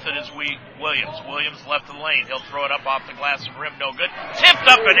 With it is Williams. Williams left of the lane. He'll throw it up off the glass and rim. No good. Tipped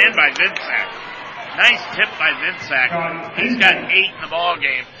up and in by Vinsack. Nice tip by Vinsack. He's got 8 in the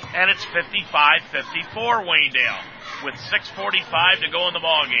ballgame. And it's 55-54 Waynedale. With 6:45 to go in the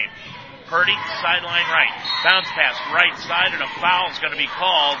ballgame. Purdy, sideline right. Bounce pass right side, and a foul is going to be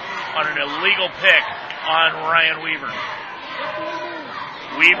called on an illegal pick on Ryan Weaver.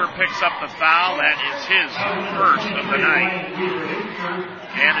 Weaver picks up the foul. That is his first of the night.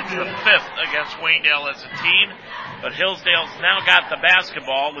 And it's the 5th against Waynedale as a team. But Hillsdale's now got the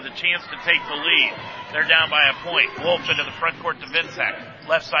basketball with a chance to take the lead. They're down by a point. Wolf into the front court to Vinsack.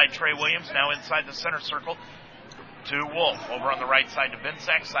 Left side, Trey Williams, now inside the center circle to Wolf. Over on the right side to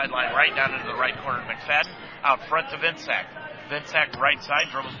Vinsack. Sideline right down into the right corner to McFadden. Out front to Vinsack. Vinsack right side,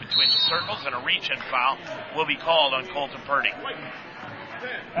 dribbles between the circles, and a reach-in foul will be called on Colton Purdy.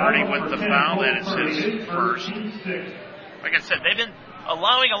 Purdy with the foul. That is his first. like I said, they've been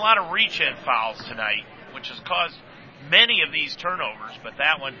allowing a lot of reach-in fouls tonight, which has caused many of these turnovers, but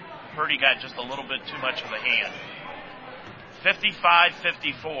that one, Purdy got just a little bit too much of a hand.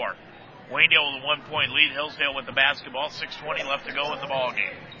 55-54. Waynedale with a 1-point lead. Hillsdale with the basketball. 6:20 left to go in the ball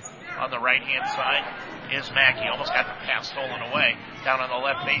game. On the right-hand side is Mackey. Almost got the pass stolen away. Down on the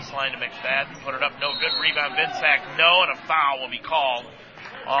left baseline to McFadden. Put it up, no good. Rebound, Vinsack, no, and a foul will be called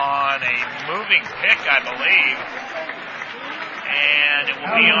on a moving pick, I believe. And it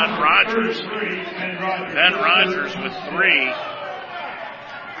will be on Rogers. Ben Rogers with 3.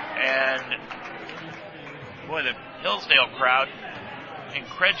 And, boy, the Hillsdale crowd,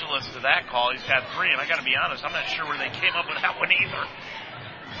 incredulous to that call. He's got 3, and I got to be honest, I'm not sure where they came up with that one either.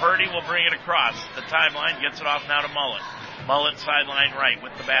 Purdy will bring it across the timeline, gets it off now to Mullet. Mullet sideline right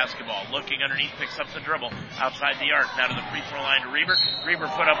with the basketball. Looking underneath, picks up the dribble. Outside the arc, now to the free throw line to Reber. Reber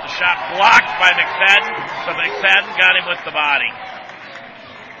put up the shot, blocked by McFadden. So McFadden got him with the body.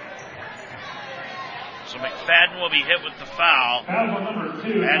 So McFadden will be hit with the foul.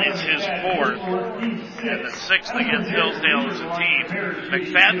 That is his 4th. And the 6th against Hillsdale as a team.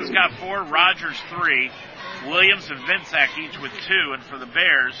 McFadden's got 4, Rogers 3. Williams and Vinsack each with 2. And for the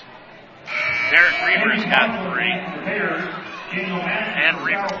Bears, Derek Reber's got 3. And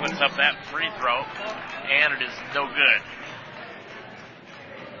Reber puts up that free throw. And it is no good.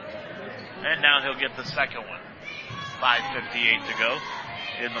 And now he'll get the second one. 5:58 to go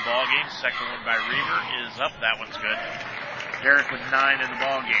in the ball game. Second one by Reber is up. That one's good. Derek with 9 in the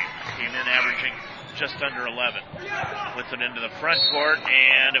ball game. Came in averaging just under 11. Puts it into the front court,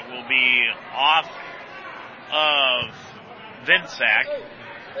 and it will be off of Vinsack.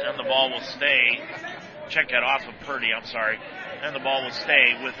 And the ball will stay. Check that, off of Purdy, I'm sorry. And the ball will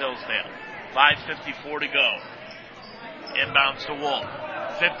stay with Hillsdale. 5:54 to go. Inbounds to Wolf.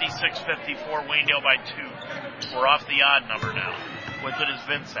 56-54, Waynedale by 2. We're off the odd number now. With it is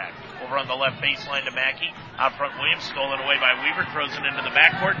Vinsack. Over on the left baseline to Mackey. Out front, Williams, stolen away by Weaver, throws it into the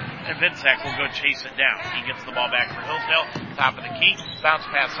backcourt, and Vinsack will go chase it down. He gets the ball back for Hillsdale. Top of the key. Bounce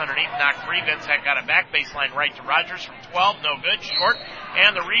pass underneath, knocked free. Vinsack got it back. Baseline right to Rogers from 12. No good. Short.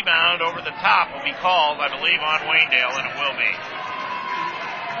 And the rebound over the top will be called, I believe, on Waynedale, and it will be.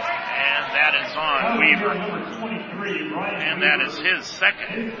 And that is on Weaver. And that is his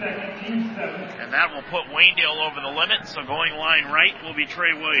second. And that will put Waynedale over the limit, so going line right will be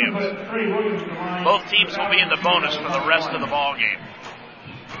Trey Williams. Both teams will be in the bonus for the rest of the ball game.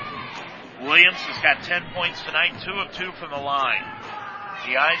 Williams has got 10 points tonight, 2 of 2 from the line.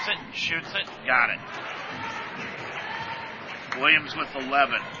 He eyes it, shoots it, got it. Williams with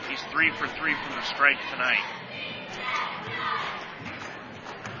 11. He's 3 for 3 from the stripe tonight.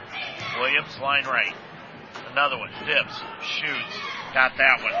 Williams, line right. Another one. Dips. Shoots. Got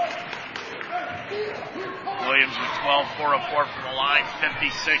that one. Williams with 12, 4 of 4 from the line.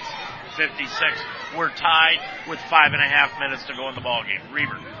 56-56. We're tied with 5.5 minutes to go in the ballgame.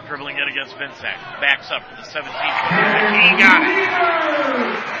 Reber dribbling it against Vinsack. Backs up to the 17th. He got it.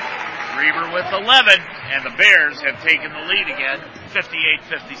 Reber with 11, and the Bears have taken the lead again,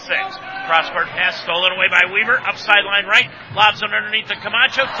 58-56. Cross-court pass stolen away by Weaver, up sideline right, lobs it underneath to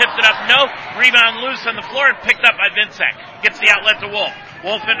Camacho, tipped it up, no, rebound loose on the floor and picked up by Vinsack. Gets the outlet to Wolf.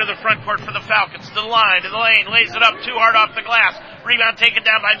 Wolf into the front court for the Falcons, to the line, to the lane, lays it up too hard off the glass. Rebound taken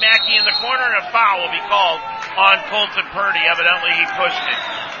down by Mackey in the corner, and a foul will be called on Colton Purdy. Evidently he pushed it.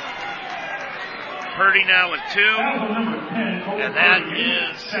 Purdy now with 2, and that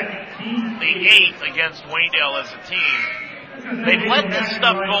is the 8th against Waynedale as a team. They've let this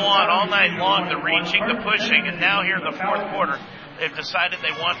stuff go on all night long, the reaching, the pushing, and now here in the fourth quarter, they've decided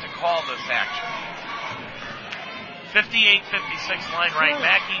they want to call this action. 58-56 line right,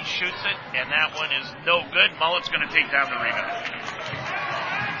 Mackey shoots it, and that one is no good. Mullet's going to take down the rebound.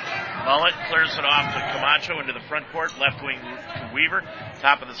 Mullet clears it off to Camacho into the front court, left wing to Weaver,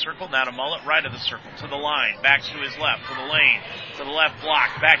 top of the circle, now to Mullet, right of the circle, to the line, backs to his left, to the lane, to the left block,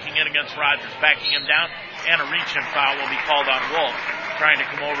 backing in against Rogers, backing him down, and a reach-in foul will be called on Wolf, trying to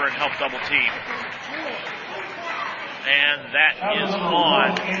come over and help double team. And that is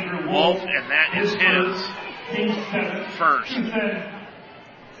on Wolf, and that is his first.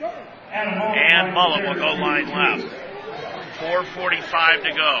 And Mullet will go line left. 4:45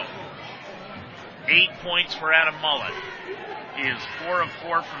 to go. 8 points for Adam Mullet. He is 4 of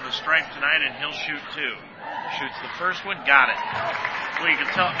 4 from the stripe tonight, and he'll shoot 2. Shoots the first one, got it. Well, you can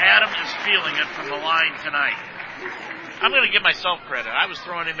tell Adam is feeling it from the line tonight. I'm going to give myself credit. I was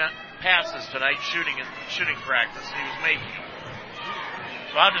throwing him passes tonight, shooting practice. He was making them.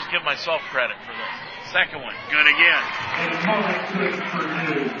 So I'll just give myself credit for this. Second one, good again.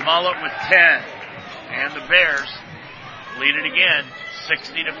 Mullet with 10. And the Bears lead it again,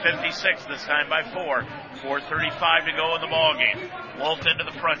 60-56, this time by 4. 4:35 to go in the ball game. Wolf into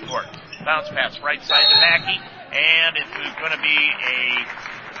the front court. Bounce pass right side to Mackey, and it's going to be a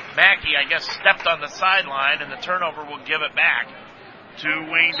Mackey, I guess, stepped on the sideline, and the turnover will give it back to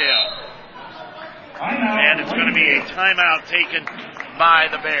Waynedale. And it's going to be a timeout taken by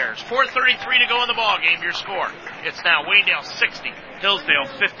the Bears. 4:33 to go in the ball game. Your score. It's now Waynedale 60, Hillsdale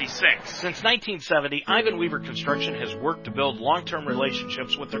 56. Since 1970, Ivan Weaver Construction has worked to build long-term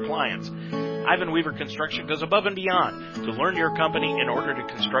relationships with their clients. Ivan Weaver Construction goes above and beyond to learn your company in order to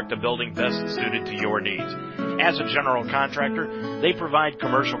construct a building best suited to your needs. As a general contractor, they provide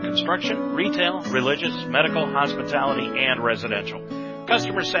commercial construction, retail, religious, medical, hospitality, and residential.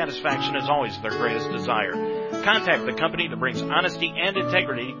 Customer satisfaction is always their greatest desire. Contact the company that brings honesty and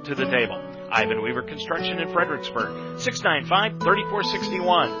integrity to the table. Ivan Weaver Construction in Fredericksburg,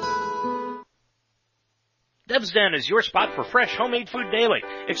 695-3461. Deb's Den is your spot for fresh homemade food daily.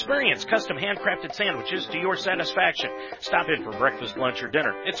 Experience custom handcrafted sandwiches to your satisfaction. Stop in for breakfast, lunch, or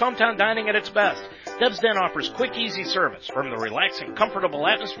dinner. It's hometown dining at its best. Deb's Den offers quick, easy service, from the relaxing, comfortable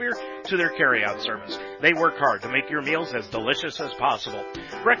atmosphere to their carry-out service. They work hard to make your meals as delicious as possible.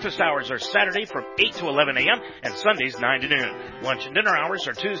 Breakfast hours are Saturday from 8 to 11 a.m. and Sundays 9 to noon. Lunch and dinner hours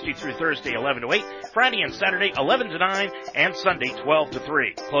are Tuesday through Thursday 11 to 8, Friday and Saturday 11 to 9, and Sunday 12 to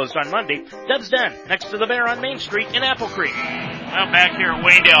 3. Closed on Monday. Deb's Den, next to the Bear on Main Street in Apple Creek. Well, back here at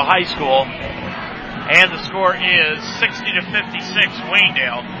Waynedale High School, and the score is 60-56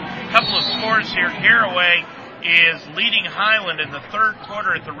 Waynedale. A couple of scores here. Caraway is leading Highland in the third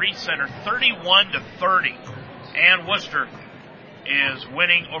quarter at the Reese Center, 31-30, and Worcester is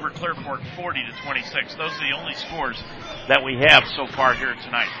winning over Clear Fork 40-26. Those are the only scores that we have so far here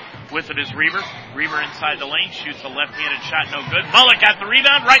tonight. With it is Reber. Reber inside the lane, shoots a left-handed shot, no good. Mullet got the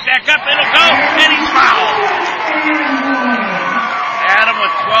rebound, right back up, it'll go, and he's fouled. Adam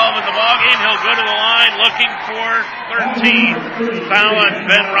with 12 in the ballgame. He'll go to the line looking for 13. Foul on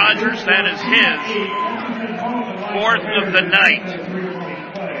Ben Rogers. That is his fourth of the night.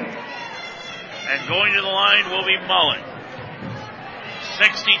 And going to the line will be Mullet.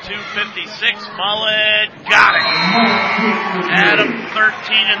 62-56. Mullet got it. Adam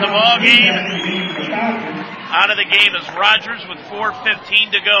 13 in the ballgame. Out of the game is Rogers with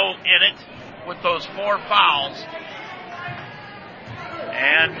 4:15 to go in it with those 4 fouls.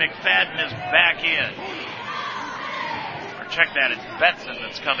 And McFadden is back in. Or check that, it's Betson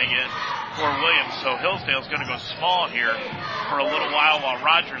that's coming in for Williams. So Hillsdale's going to go small here for a little while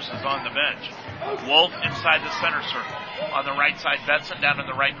Rogers is on the bench. Wolf inside the center circle. On the right side, Betson down in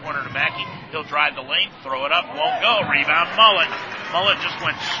the right corner to Mackey. He'll drive the lane, throw it up, won't go. Rebound, Mullet. Mullet just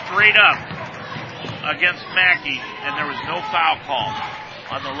went straight up against Mackey, and there was no foul call.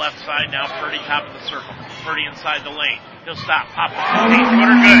 On the left side now, Purdy top of the circle. Purdy inside the lane. He'll stop, pop the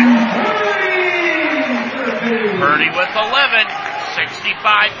 15-footer, good. Purdy with 11.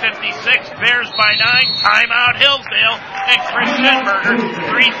 65-56, Bears by 9, timeout Hillsdale, and Chris Schenberger,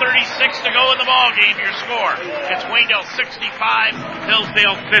 3:36 to go in the ball game. Your score, it's Waynedale 65,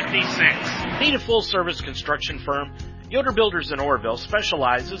 Hillsdale 56. Need a full-service construction firm? Yoder Builders in Orrville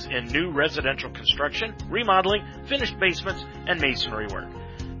specializes in new residential construction, remodeling, finished basements, and masonry work.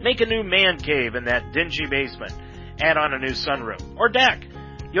 Make a new man cave in that dingy basement. Add on a new sunroom or deck.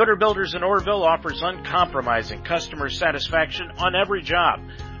 Yoder Builders in Orrville offers uncompromising customer satisfaction on every job,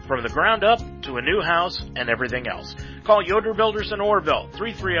 from the ground up to a new house and everything else. Call Yoder Builders in Orrville,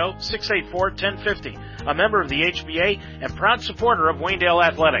 330-684-1050, a member of the HBA and proud supporter of Waynedale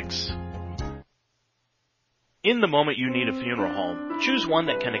Athletics. In the moment you need a funeral home, choose one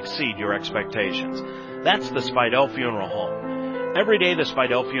that can exceed your expectations. That's the Spidell Funeral Home. Every day the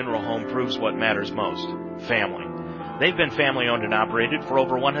Spidell Funeral Home proves what matters most, family. They've been family-owned and operated for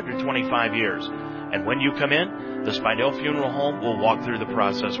over 125 years. And when you come in, the Spidell Funeral Home will walk through the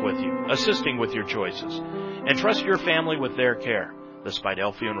process with you, assisting with your choices. Entrust your family with their care. The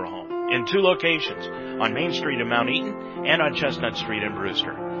Spidell Funeral Home, in 2 locations, on Main Street in Mount Eaton and on Chestnut Street in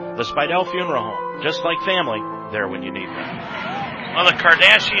Brewster. The Spidell Funeral Home, just like family, there when you need them. Well, the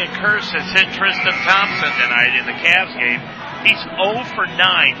Kardashian curse has hit Tristan Thompson tonight in the Cavs game. He's 0 for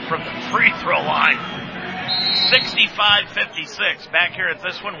 9 from the free throw line. 65-56. Back here at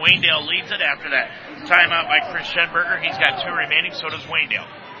this one, Waynedale leads it after that timeout by Chris Schenberger. He's got 2 remaining, so does Waynedale.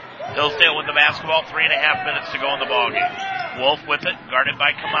 Hillsdale with the basketball, 3.5 minutes to go in the ballgame. Wolf with it, guarded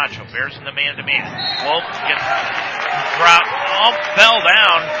by Camacho. Bears in the man-to-man. Wolf gets dropped, fell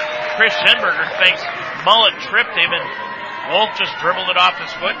down. Chris Schenberger thinks Mullet tripped him, and Wolf just dribbled it off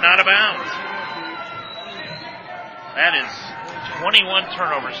his foot and out of bounds. That is 21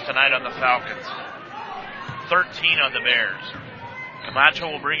 turnovers tonight on the Falcons. 13 on the Bears.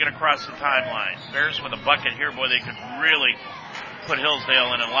 Camacho will bring it across the timeline. Bears with a bucket here. Boy, they could really put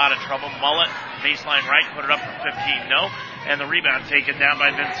Hillsdale in a lot of trouble. Mullet, baseline right, put it up for 15, no. And the rebound taken down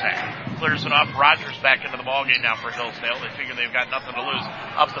by Vincent. Clears it off. Rogers back into the ballgame now for Hillsdale. They figure they've got nothing to lose.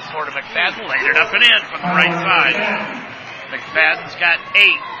 Up the floor to McFadden. Laid it up and in from the right side. McFadden's got 8.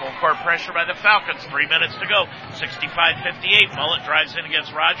 Full court pressure by the Falcons. 3 minutes to go. 65-58. Mullet drives in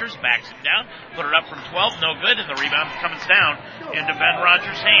against Rogers. Backs him down. Put it up from 12. No good. And the rebound comes down into Ben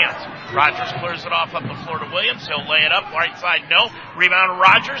Rogers' hands. Rogers clears it off up the floor to Williams. He'll lay it up. Right side, no. Rebound to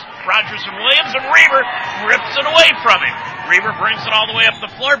Rogers. Rogers and Williams. And Reber rips it away from him. Reber brings it all the way up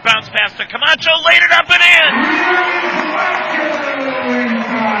the floor. Bounce pass to Camacho. Laid it up and in.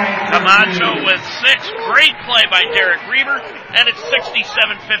 Camacho with 6. Great play by Derek Reber. And it's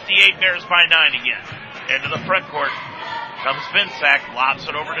 67-58. Bears by 9 again. Into the front court comes Vinsack. Lobs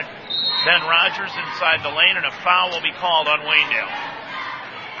it over to Ben Rogers inside the lane. And a foul will be called on Waynedale.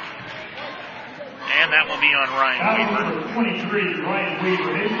 And that will be on Ryan Weaver.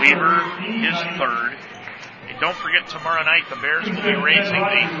 Weaver, his third. And don't forget tomorrow night the Bears will be raising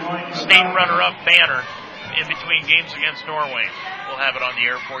the state runner-up banner in between games against Norway. We'll have it on the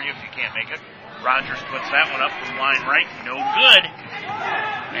air for you if you can't make it. Rogers puts that one up from line right. No good.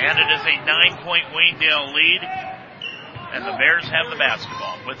 And it is a 9-point Waynedale lead. And the Bears have the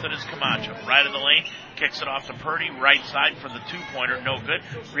basketball. With it is Camacho. Right in the lane. Kicks it off to Purdy. Right side for the two-pointer. No good.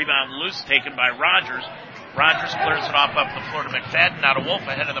 Rebound loose. Taken by Rogers. Rogers clears it off up the floor to McFadden. Now to Wolf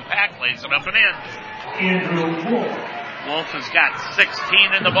ahead of the pack. Lays it up and in. Wolf has got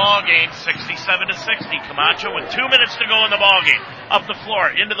 16 in the ball game, 67-60. Camacho with 2 minutes to go in the ball game. Up the floor,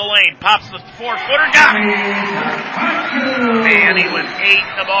 into the lane, pops the 4-footer, got it. Manny with 8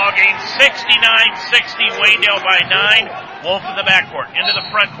 in the ball game, 69-60. Waynedale by 9. Wolf in the backcourt, into the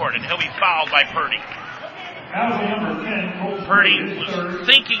front court, and he'll be fouled by Purdy. Purdy was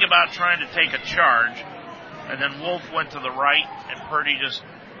thinking about trying to take a charge, and then Wolf went to the right, and Purdy just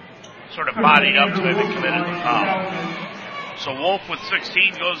sort of bodied up to him and committed the foul. So Wolf with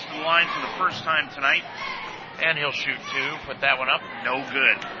 16 goes to the line for the first time tonight, and he'll shoot 2. Put that one up, no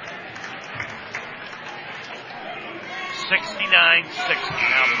good. 69-60.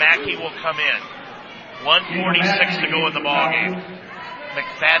 Now Mackey will come in. 1:46 to go in the ballgame.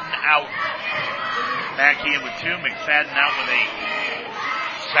 McFadden out. Mackey in with 2. McFadden out with 8.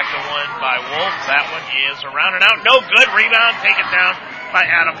 Second one by Wolf. That one is around and out. No good. Rebound taken down by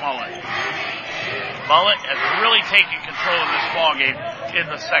Adam Mullet. Mullet has really taken control of this ballgame in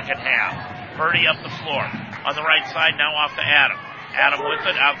the second half. Purdy up the floor. On the right side, now off to Adam. Adam with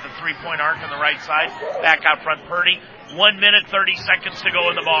it, out the three-point arc on the right side. Back out front, Purdy. 1 minute, 30 seconds to go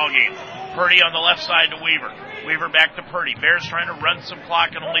in the ballgame. Purdy on the left side to Weaver. Weaver back to Purdy. Bears trying to run some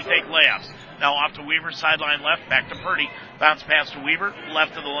clock and only take layups. Now off to Weaver, sideline left, back to Purdy. Bounce pass to Weaver,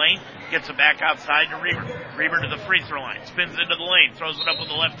 left of the lane. Gets it back outside to Reber. Reber to the free throw line. Spins into the lane, throws it up with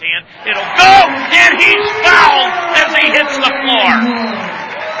the left hand. It'll go! And he's fouled as he hits the floor.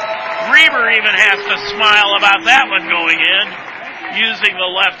 Reber even has to smile about that one going in, using the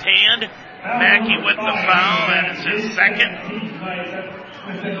left hand. Mackey with the foul, and it's his second.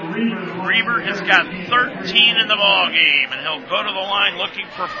 Reber has got 13 in the ball game, and he'll go to the line looking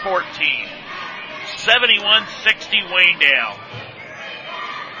for 14. 71-60 Waynedale.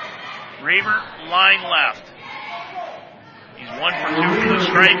 Reber, line left. He's 1 for 2 from the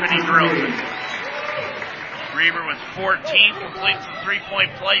stripe, and he drills it. Reber with 14, completes the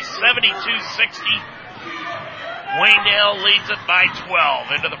three-point play, 72-60. Waynedale leads it by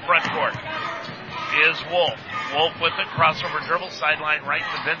 12. Into the front court is Wolf. Wolf with it, crossover dribble, sideline right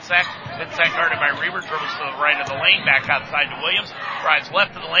to Vinsack. Vinsack guarded by Reber, dribbles to the right of the lane, back outside to Williams. Drives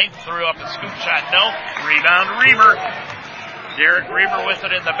left of the lane, threw up a scoop shot, no. Rebound Reber. Derek Reber with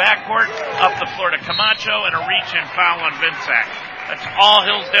it in the backcourt, up the floor to Camacho, and a reach-in foul on Vinsack. That's all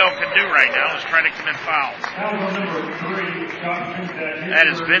Hillsdale can do right now is try to commit fouls. That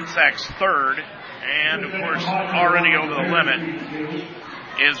is Vinsack's third, and of course, already over the limit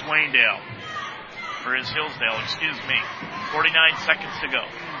is Waynedale. Or is Hillsdale, excuse me. 49 seconds to go.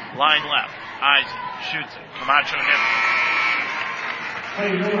 Line left. Eisen shoots it. Camacho hits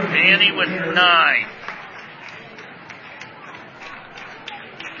it. Manny with 9.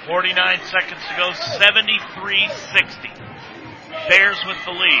 49 seconds to go. 73-60. Bears with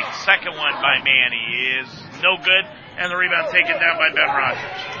the lead. Second one by Manny is no good. And the rebound taken down by Ben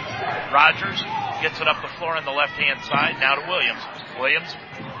Rogers. Rogers gets it up the floor on the left-hand side. Now to Williams. Williams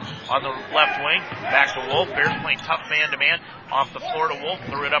on the left wing. Back to Wolf. Bears playing tough man-to-man. Off the floor to Wolf.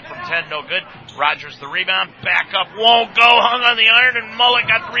 Threw it up from 10. No good. Rogers the rebound. Back up. Won't go. Hung on the iron, and Mullet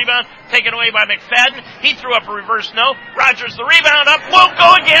got the rebound. Taken away by McFadden. He threw up a reverse no. Rogers the rebound up. Won't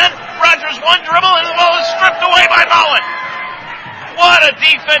go again. Rogers one dribble, and the ball is stripped away by Mullet. What a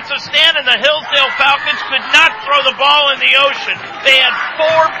defensive stand, and the Hillsdale Falcons could not throw the ball in the ocean. They had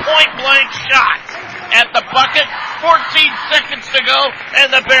 4 point-blank shots at the bucket. 14 seconds to go, and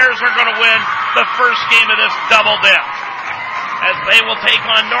the Bears are going to win the first game of this double dip, as they will take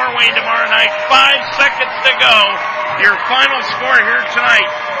on Norway tomorrow night. 5 seconds to go. Your final score here tonight.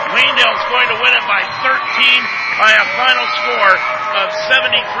 Waynedale's going to win it by 13 by a final score of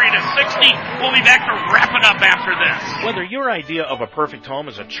 73-60. We'll be back to wrap it up after this. Whether your idea of a perfect home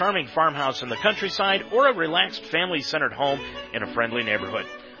is a charming farmhouse in the countryside or a relaxed family-centered home in a friendly neighborhood,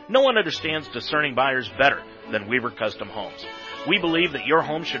 no one understands discerning buyers better than Weaver Custom Homes. We believe that your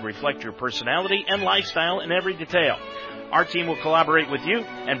home should reflect your personality and lifestyle in every detail. Our team will collaborate with you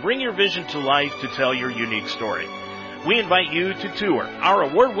and bring your vision to life to tell your unique story. We invite you to tour our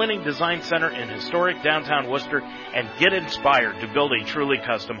award-winning design center in historic downtown Worcester and get inspired to build a truly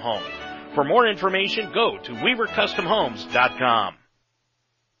custom home. For more information, go to WeaverCustomHomes.com.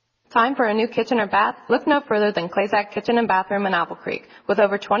 Time for a new kitchen or bath? Look no further than Clazak Kitchen and Bathroom in Apple Creek. With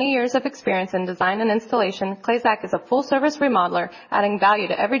over 20 years of experience in design and installation, Clazak is a full-service remodeler, adding value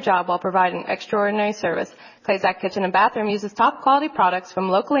to every job while providing extraordinary service. Clazak Kitchen and Bathroom uses top-quality products from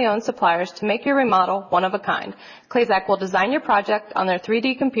locally owned suppliers to make your remodel one of a kind. Clazak will design your project on their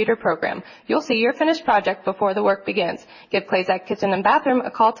 3D computer program. You'll see your finished project before the work begins. Give Clazak Kitchen and Bathroom a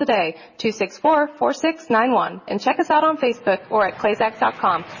call today, 264-4691, and check us out on Facebook or at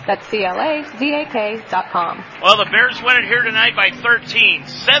clazak.com. That's CLAZAK.com. Well, the Bears win it here tonight by 13,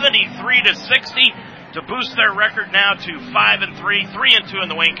 73-60. To boost their record now to 5-3, 3-2 in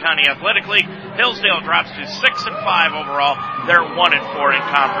the Wayne County Athletic League. Hillsdale drops to 6-5 overall. They're 1-4 in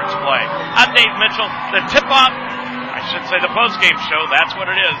conference play. I'm Dave Mitchell. The tip-off, I should say the post-game show, that's what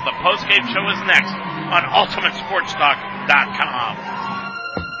it is. The post-game show is next on UltimateSportsTalk.com.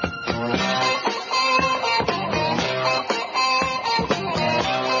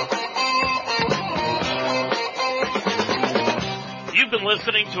 You've been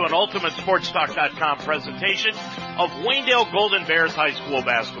listening to an UltimateSportsTalk.com presentation of Waynedale Golden Bears High School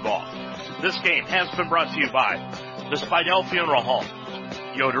basketball. This game has been brought to you by the Spidell Funeral Home,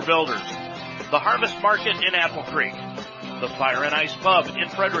 Yoder Builders, the Harvest Market in Apple Creek, the Fire and Ice Pub in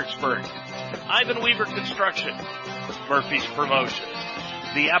Fredericksburg, Ivan Weaver Construction, Murphy's Promotions,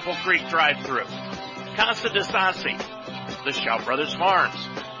 the Apple Creek Drive-Thru, Casa de Sassi, the Shout Brothers Farms,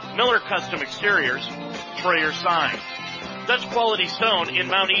 Miller Custom Exteriors, Troyer Signs, Dutch Quality Stone in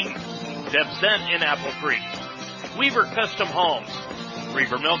Mount Eden, Deb's Dent in Apple Creek, Weaver Custom Homes,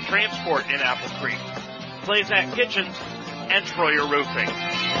 Reaver Milk Transport in Apple Creek, Clazak Kitchens, and Troyer Roofing.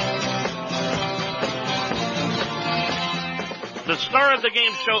 The star of the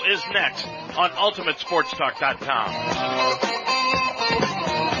game show is next on UltimateSportsTalk.com.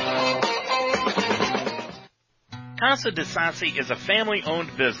 Casa de Sassi is a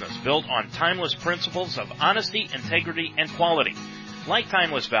family-owned business built on timeless principles of honesty, integrity, and quality. Like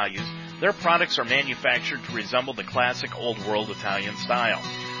timeless values, their products are manufactured to resemble the classic old-world Italian style.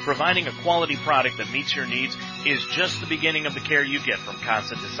 Providing a quality product that meets your needs is just the beginning of the care you get from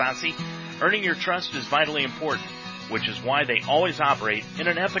Casa de Sassi. Earning your trust is vitally important, which is why they always operate in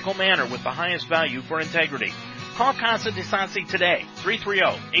an ethical manner with the highest value for integrity. Call Casa de Sassi today,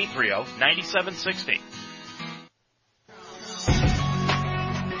 330-830-9760.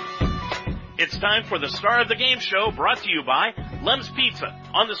 It's time for the Star of the Game show, brought to you by Lem's Pizza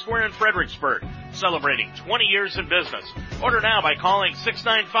on the Square in Fredericksburg, celebrating 20 years in business. Order now by calling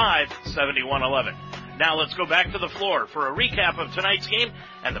 695-7111. Now let's go back to the floor for a recap of tonight's game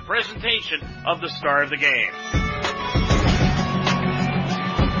and the presentation of the Star of the Game.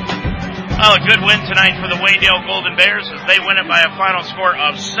 Well, a good win tonight for the Waynedale Golden Bears as they win it by a final score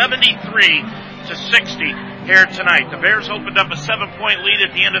of 73-60. Here tonight. The Bears opened up a 7-point lead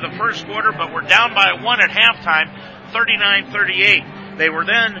at the end of the first quarter, but were down by 1 at halftime, 39-38. They were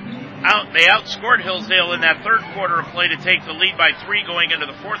then they outscored Hillsdale in that third quarter of play to take the lead by 3 going into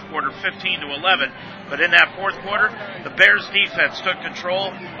the fourth quarter, 15-11. But in that fourth quarter, the Bears defense took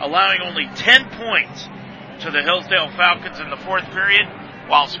control, allowing only 10 points to the Hillsdale Falcons in the fourth period,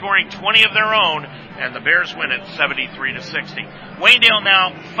 while scoring 20 of their own, and the Bears win it 73-60. Waynedale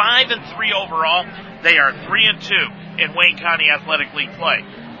now 5-3 overall. They are 3-2 in Wayne County Athletic League play.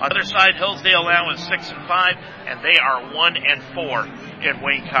 On the other side, Hillsdale now is 6-5, and they are 1-4 in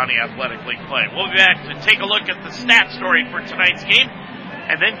Wayne County Athletic League play. We'll be back to take a look at the stat story for tonight's game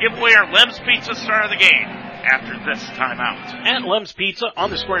and then give away our Lem's Pizza Star of the Game after this timeout. At Lem's Pizza on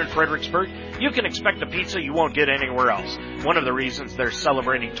the square in Fredericksburg, you can expect a pizza you won't get anywhere else. One of the reasons they're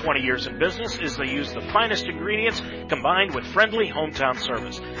celebrating 20 years in business is they use the finest ingredients combined with friendly hometown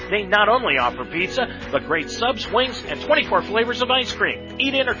service. They not only offer pizza, but great subs, wings, and 24 flavors of ice cream.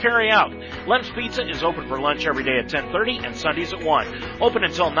 Eat in or carry out. Lem's Pizza is open for lunch every day at 10:30 and Sundays at 1. Open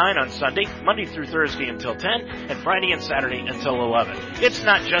until 9 on Sunday, Monday through Thursday until 10, and Friday and Saturday until 11. It's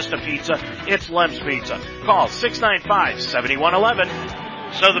not just a pizza, it's Lem's Pizza. Call 695-7111.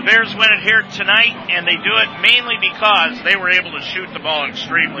 So the Bears win it here tonight, and they do it mainly because they were able to shoot the ball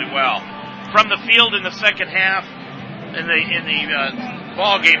extremely well. From the field in the second half, in the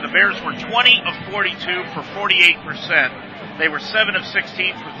ball game, the Bears were 20 of 42 for 48%. They were 7 of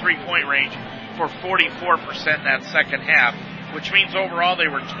 16 for three-point range for 44% in that second half, which means overall they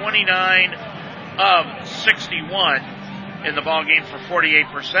were 29 of 61 in the ball game for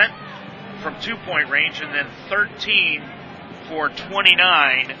 48% from two-point range, and then 13 for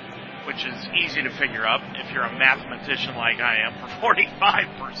 29, which is easy to figure out if you're a mathematician like I am, for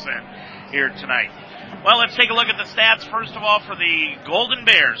 45% here tonight. Well, let's take a look at the stats. First of all, for the Golden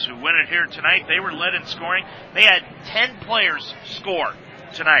Bears, who win it here tonight, they were led in scoring. They had 10 players score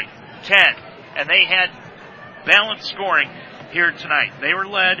tonight, 10, and they had balanced scoring here tonight. They were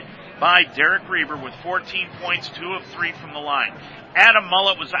led by Derek Reber with 14 points, 2 of 3 from the line. Adam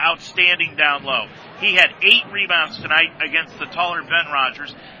Mullett was outstanding down low. He had 8 rebounds tonight against the taller Ben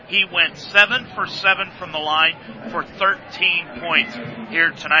Rogers. He went 7 for 7 from the line for 13 points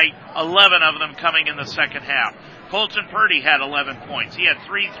here tonight, 11 of them coming in the second half. Colton Purdy had 11 points. He had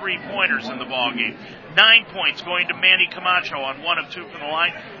 3 3-pointers in the ballgame. 9 points going to Manny Camacho on 1 of 2 from the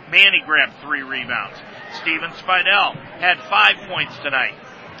line. Manny grabbed 3 rebounds. Steven Spidell had 5 points tonight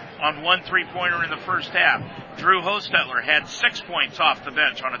on 1 3-pointer in the first half. Drew Hostetler had 6 points off the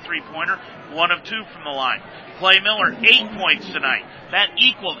bench on a 3-pointer, 1 of 2 from the line. Clay Miller, 8 points tonight. That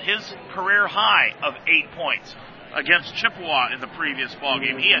equaled his career high of 8 points against Chippewa in the previous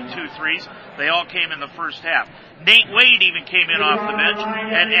ballgame. He had 2 threes. They all came in the first half. Nate Wade even came in off the bench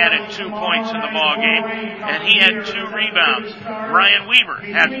and added 2 points in the ballgame, and he had 2 rebounds. Brian Weaver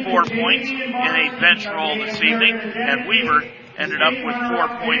had 4 points in a bench role this evening, and Weaver ended up with 4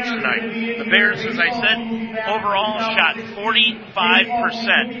 points tonight. The Bears, as I said, overall shot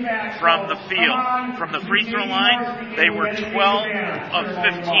 45% from the field. From the free throw line, they were 12 of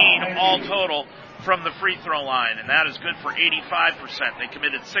 15 all total from the free throw line, and that is good for 85%. They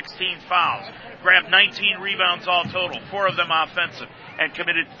committed 16 fouls, grabbed 19 rebounds all total, 4 of them offensive, and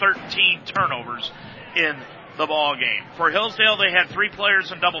committed 13 turnovers in the ball game. For Hillsdale, they had 3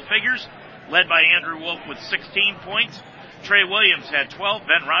 players in double figures, led by Andrew Wolf with 16 points. Trey Williams had 12.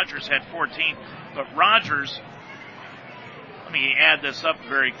 Ben Rogers had 14. But Rogers, let me add this up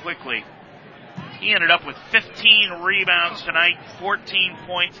very quickly. He ended up with 15 rebounds tonight, 14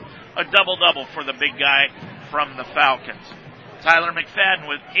 points, a double-double for the big guy from the Falcons. Tyler McFadden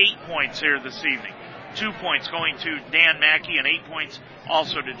with 8 points here this evening. 2 points going to Dan Mackey and 8 points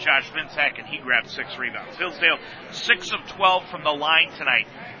also to Josh Vinsack, and he grabbed 6 rebounds. Hillsdale, 6 of 12 from the line tonight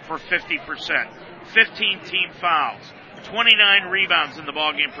for 50%. 15 team fouls. 29 rebounds in the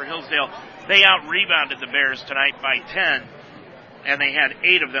ballgame for Hillsdale. They out-rebounded the Bears tonight by 10, and they had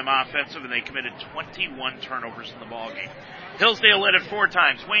 8 of them offensive, and they committed 21 turnovers in the ballgame. Hillsdale led it 4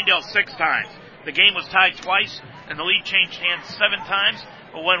 times, Waynedale 6 times. The game was tied twice, and the lead changed hands 7 times,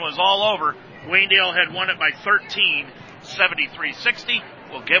 but when it was all over, Waynedale had won it by 13, 73-60.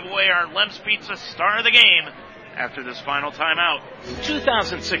 We'll give away our Lem's Pizza Star of the Game after this final timeout.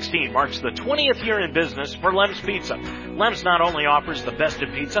 2016 marks the 20th year in business for Lem's Pizza. Lem's not only offers the best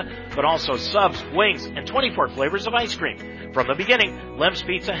in pizza, but also subs, wings, and 24 flavors of ice cream. From the beginning, Lem's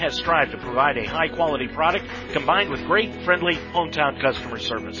Pizza has strived to provide a high-quality product combined with great, friendly, hometown customer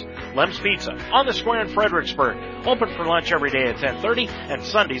service. Lem's Pizza, on the square in Fredericksburg. Open for lunch every day at 10:30 and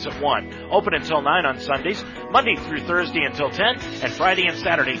Sundays at 1. Open until 9 on Sundays, Monday through Thursday until 10, and Friday and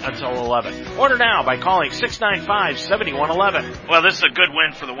Saturday until 11. Order now by calling 695-7111. Well, this is a good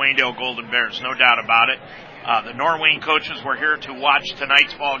win for the Waynedale Golden Bears, no doubt about it. The Norwayne coaches were here to watch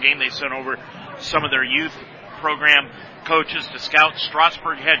tonight's ball game. They sent over some of their youth program coaches to scout.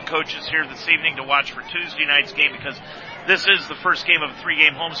 Strasburg head coaches here this evening to watch for Tuesday night's game, because this is the first game of a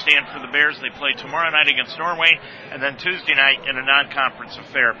 3-game homestand for the Bears. They play tomorrow night against Norway, and then Tuesday night in a non-conference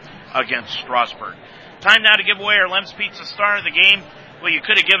affair against Strasburg. Time now to give away our Lem's Pizza Star of the Game. Well, you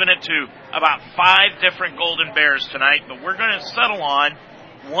could have given it to about 5 different Golden Bears tonight, but we're going to settle on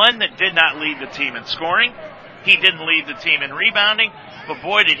one that did not lead the team in scoring. He didn't lead the team in rebounding, but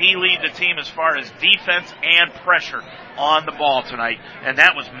boy, did he lead the team as far as defense and pressure on the ball tonight, and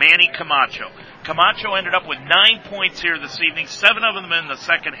that was Manny Camacho. Camacho ended up with 9 points here this evening, 7 of them in the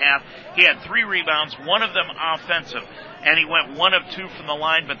second half. He had 3 rebounds, 1 of them offensive, and he went 1 of 2 from the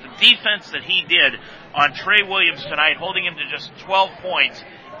line, but the defense that he did on Trey Williams tonight, holding him to just 12 points,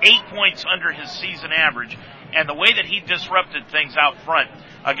 8 points under his season average, and the way that he disrupted things out front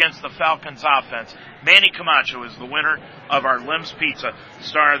against the Falcons offense, Manny Camacho is the winner of our Lim's Pizza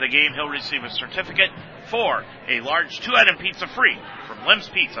Star of the Game. He'll receive a certificate for a large 2-item pizza free from Lim's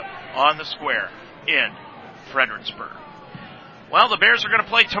Pizza on the Square in Fredericksburg. Well, the Bears are going to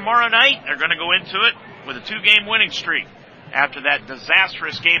play tomorrow night. They're going to go into it with a 2-game winning streak. After that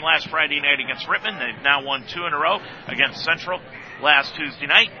disastrous game last Friday night against Rittman, they've now won 2 in a row against Central last Tuesday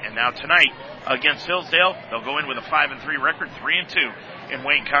night, and now tonight against Hillsdale. They'll go in with a 5-3 record, 3-2 in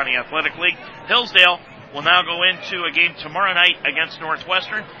Wayne County Athletic League. Hillsdale will now go into a game tomorrow night against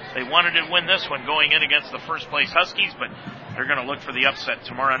Northwestern. They wanted to win this one going in against the first place Huskies, but they're going to look for the upset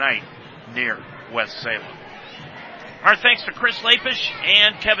tomorrow night near West Salem. Our thanks to Chris Lapish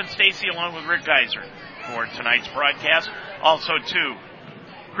and Kevin Stacy along with Rick Geiser for tonight's broadcast. Also to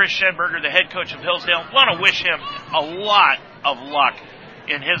Chris Schenberger, the head coach of Hillsdale. Want to wish him a lot of luck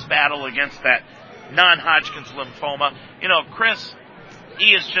in his battle against that non-Hodgkin's lymphoma. You know, Chris,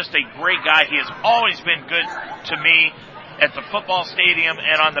 he is just a great guy. He has always been good to me at the football stadium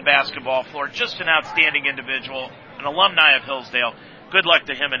and on the basketball floor. Just an outstanding individual, an alumni of Hillsdale. Good luck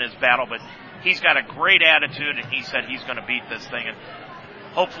to him in his battle, but he's got a great attitude, and he said he's going to beat this thing, and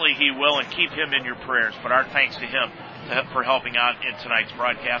hopefully he will, and keep him in your prayers. But our thanks to him for helping out in tonight's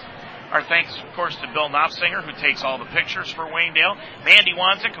broadcast. Our thanks, of course, to Bill Knopfsinger, who takes all the pictures for Waynedale. Mandy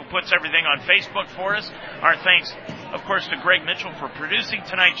Wanzik, who puts everything on Facebook for us. Our thanks, of course, to Greg Mitchell for producing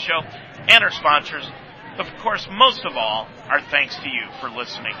tonight's show, and our sponsors. Of course, most of all, our thanks to you for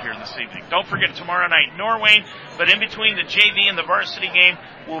listening here this evening. Don't forget, tomorrow night, Norwayne, but in between the JV and the varsity game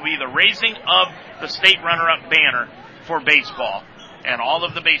will be the raising of the state runner-up banner for baseball. And all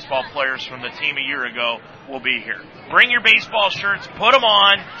of the baseball players from the team a year ago will be here. Bring your baseball shirts, put them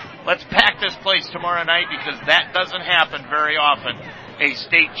on. Let's pack this place tomorrow night, because that doesn't happen very often. A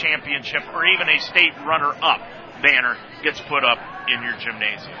state championship or even a state runner-up banner gets put up in your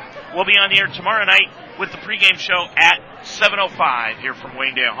gymnasium. We'll be on the air tomorrow night with the pregame show at 7:05 here from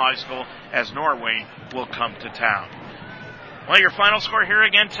Waynedale High School as Norwayne will come to town. Well, your final score here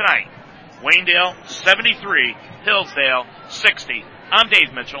again tonight. Waynedale 73, Hillsdale 60. I'm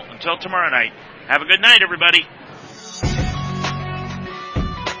Dave Mitchell. Until tomorrow night, have a good night, everybody.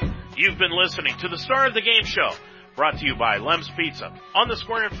 You've been listening to the Star of the Game show, brought to you by Lem's Pizza on the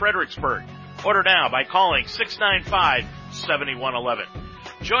Square in Fredericksburg. Order now by calling 695-7111.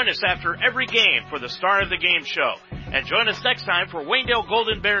 Join us after every game for the Star of the Game show, and join us next time for Waynedale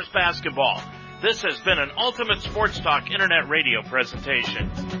Golden Bears basketball. This has been an Ultimate Sports Talk Internet Radio presentation.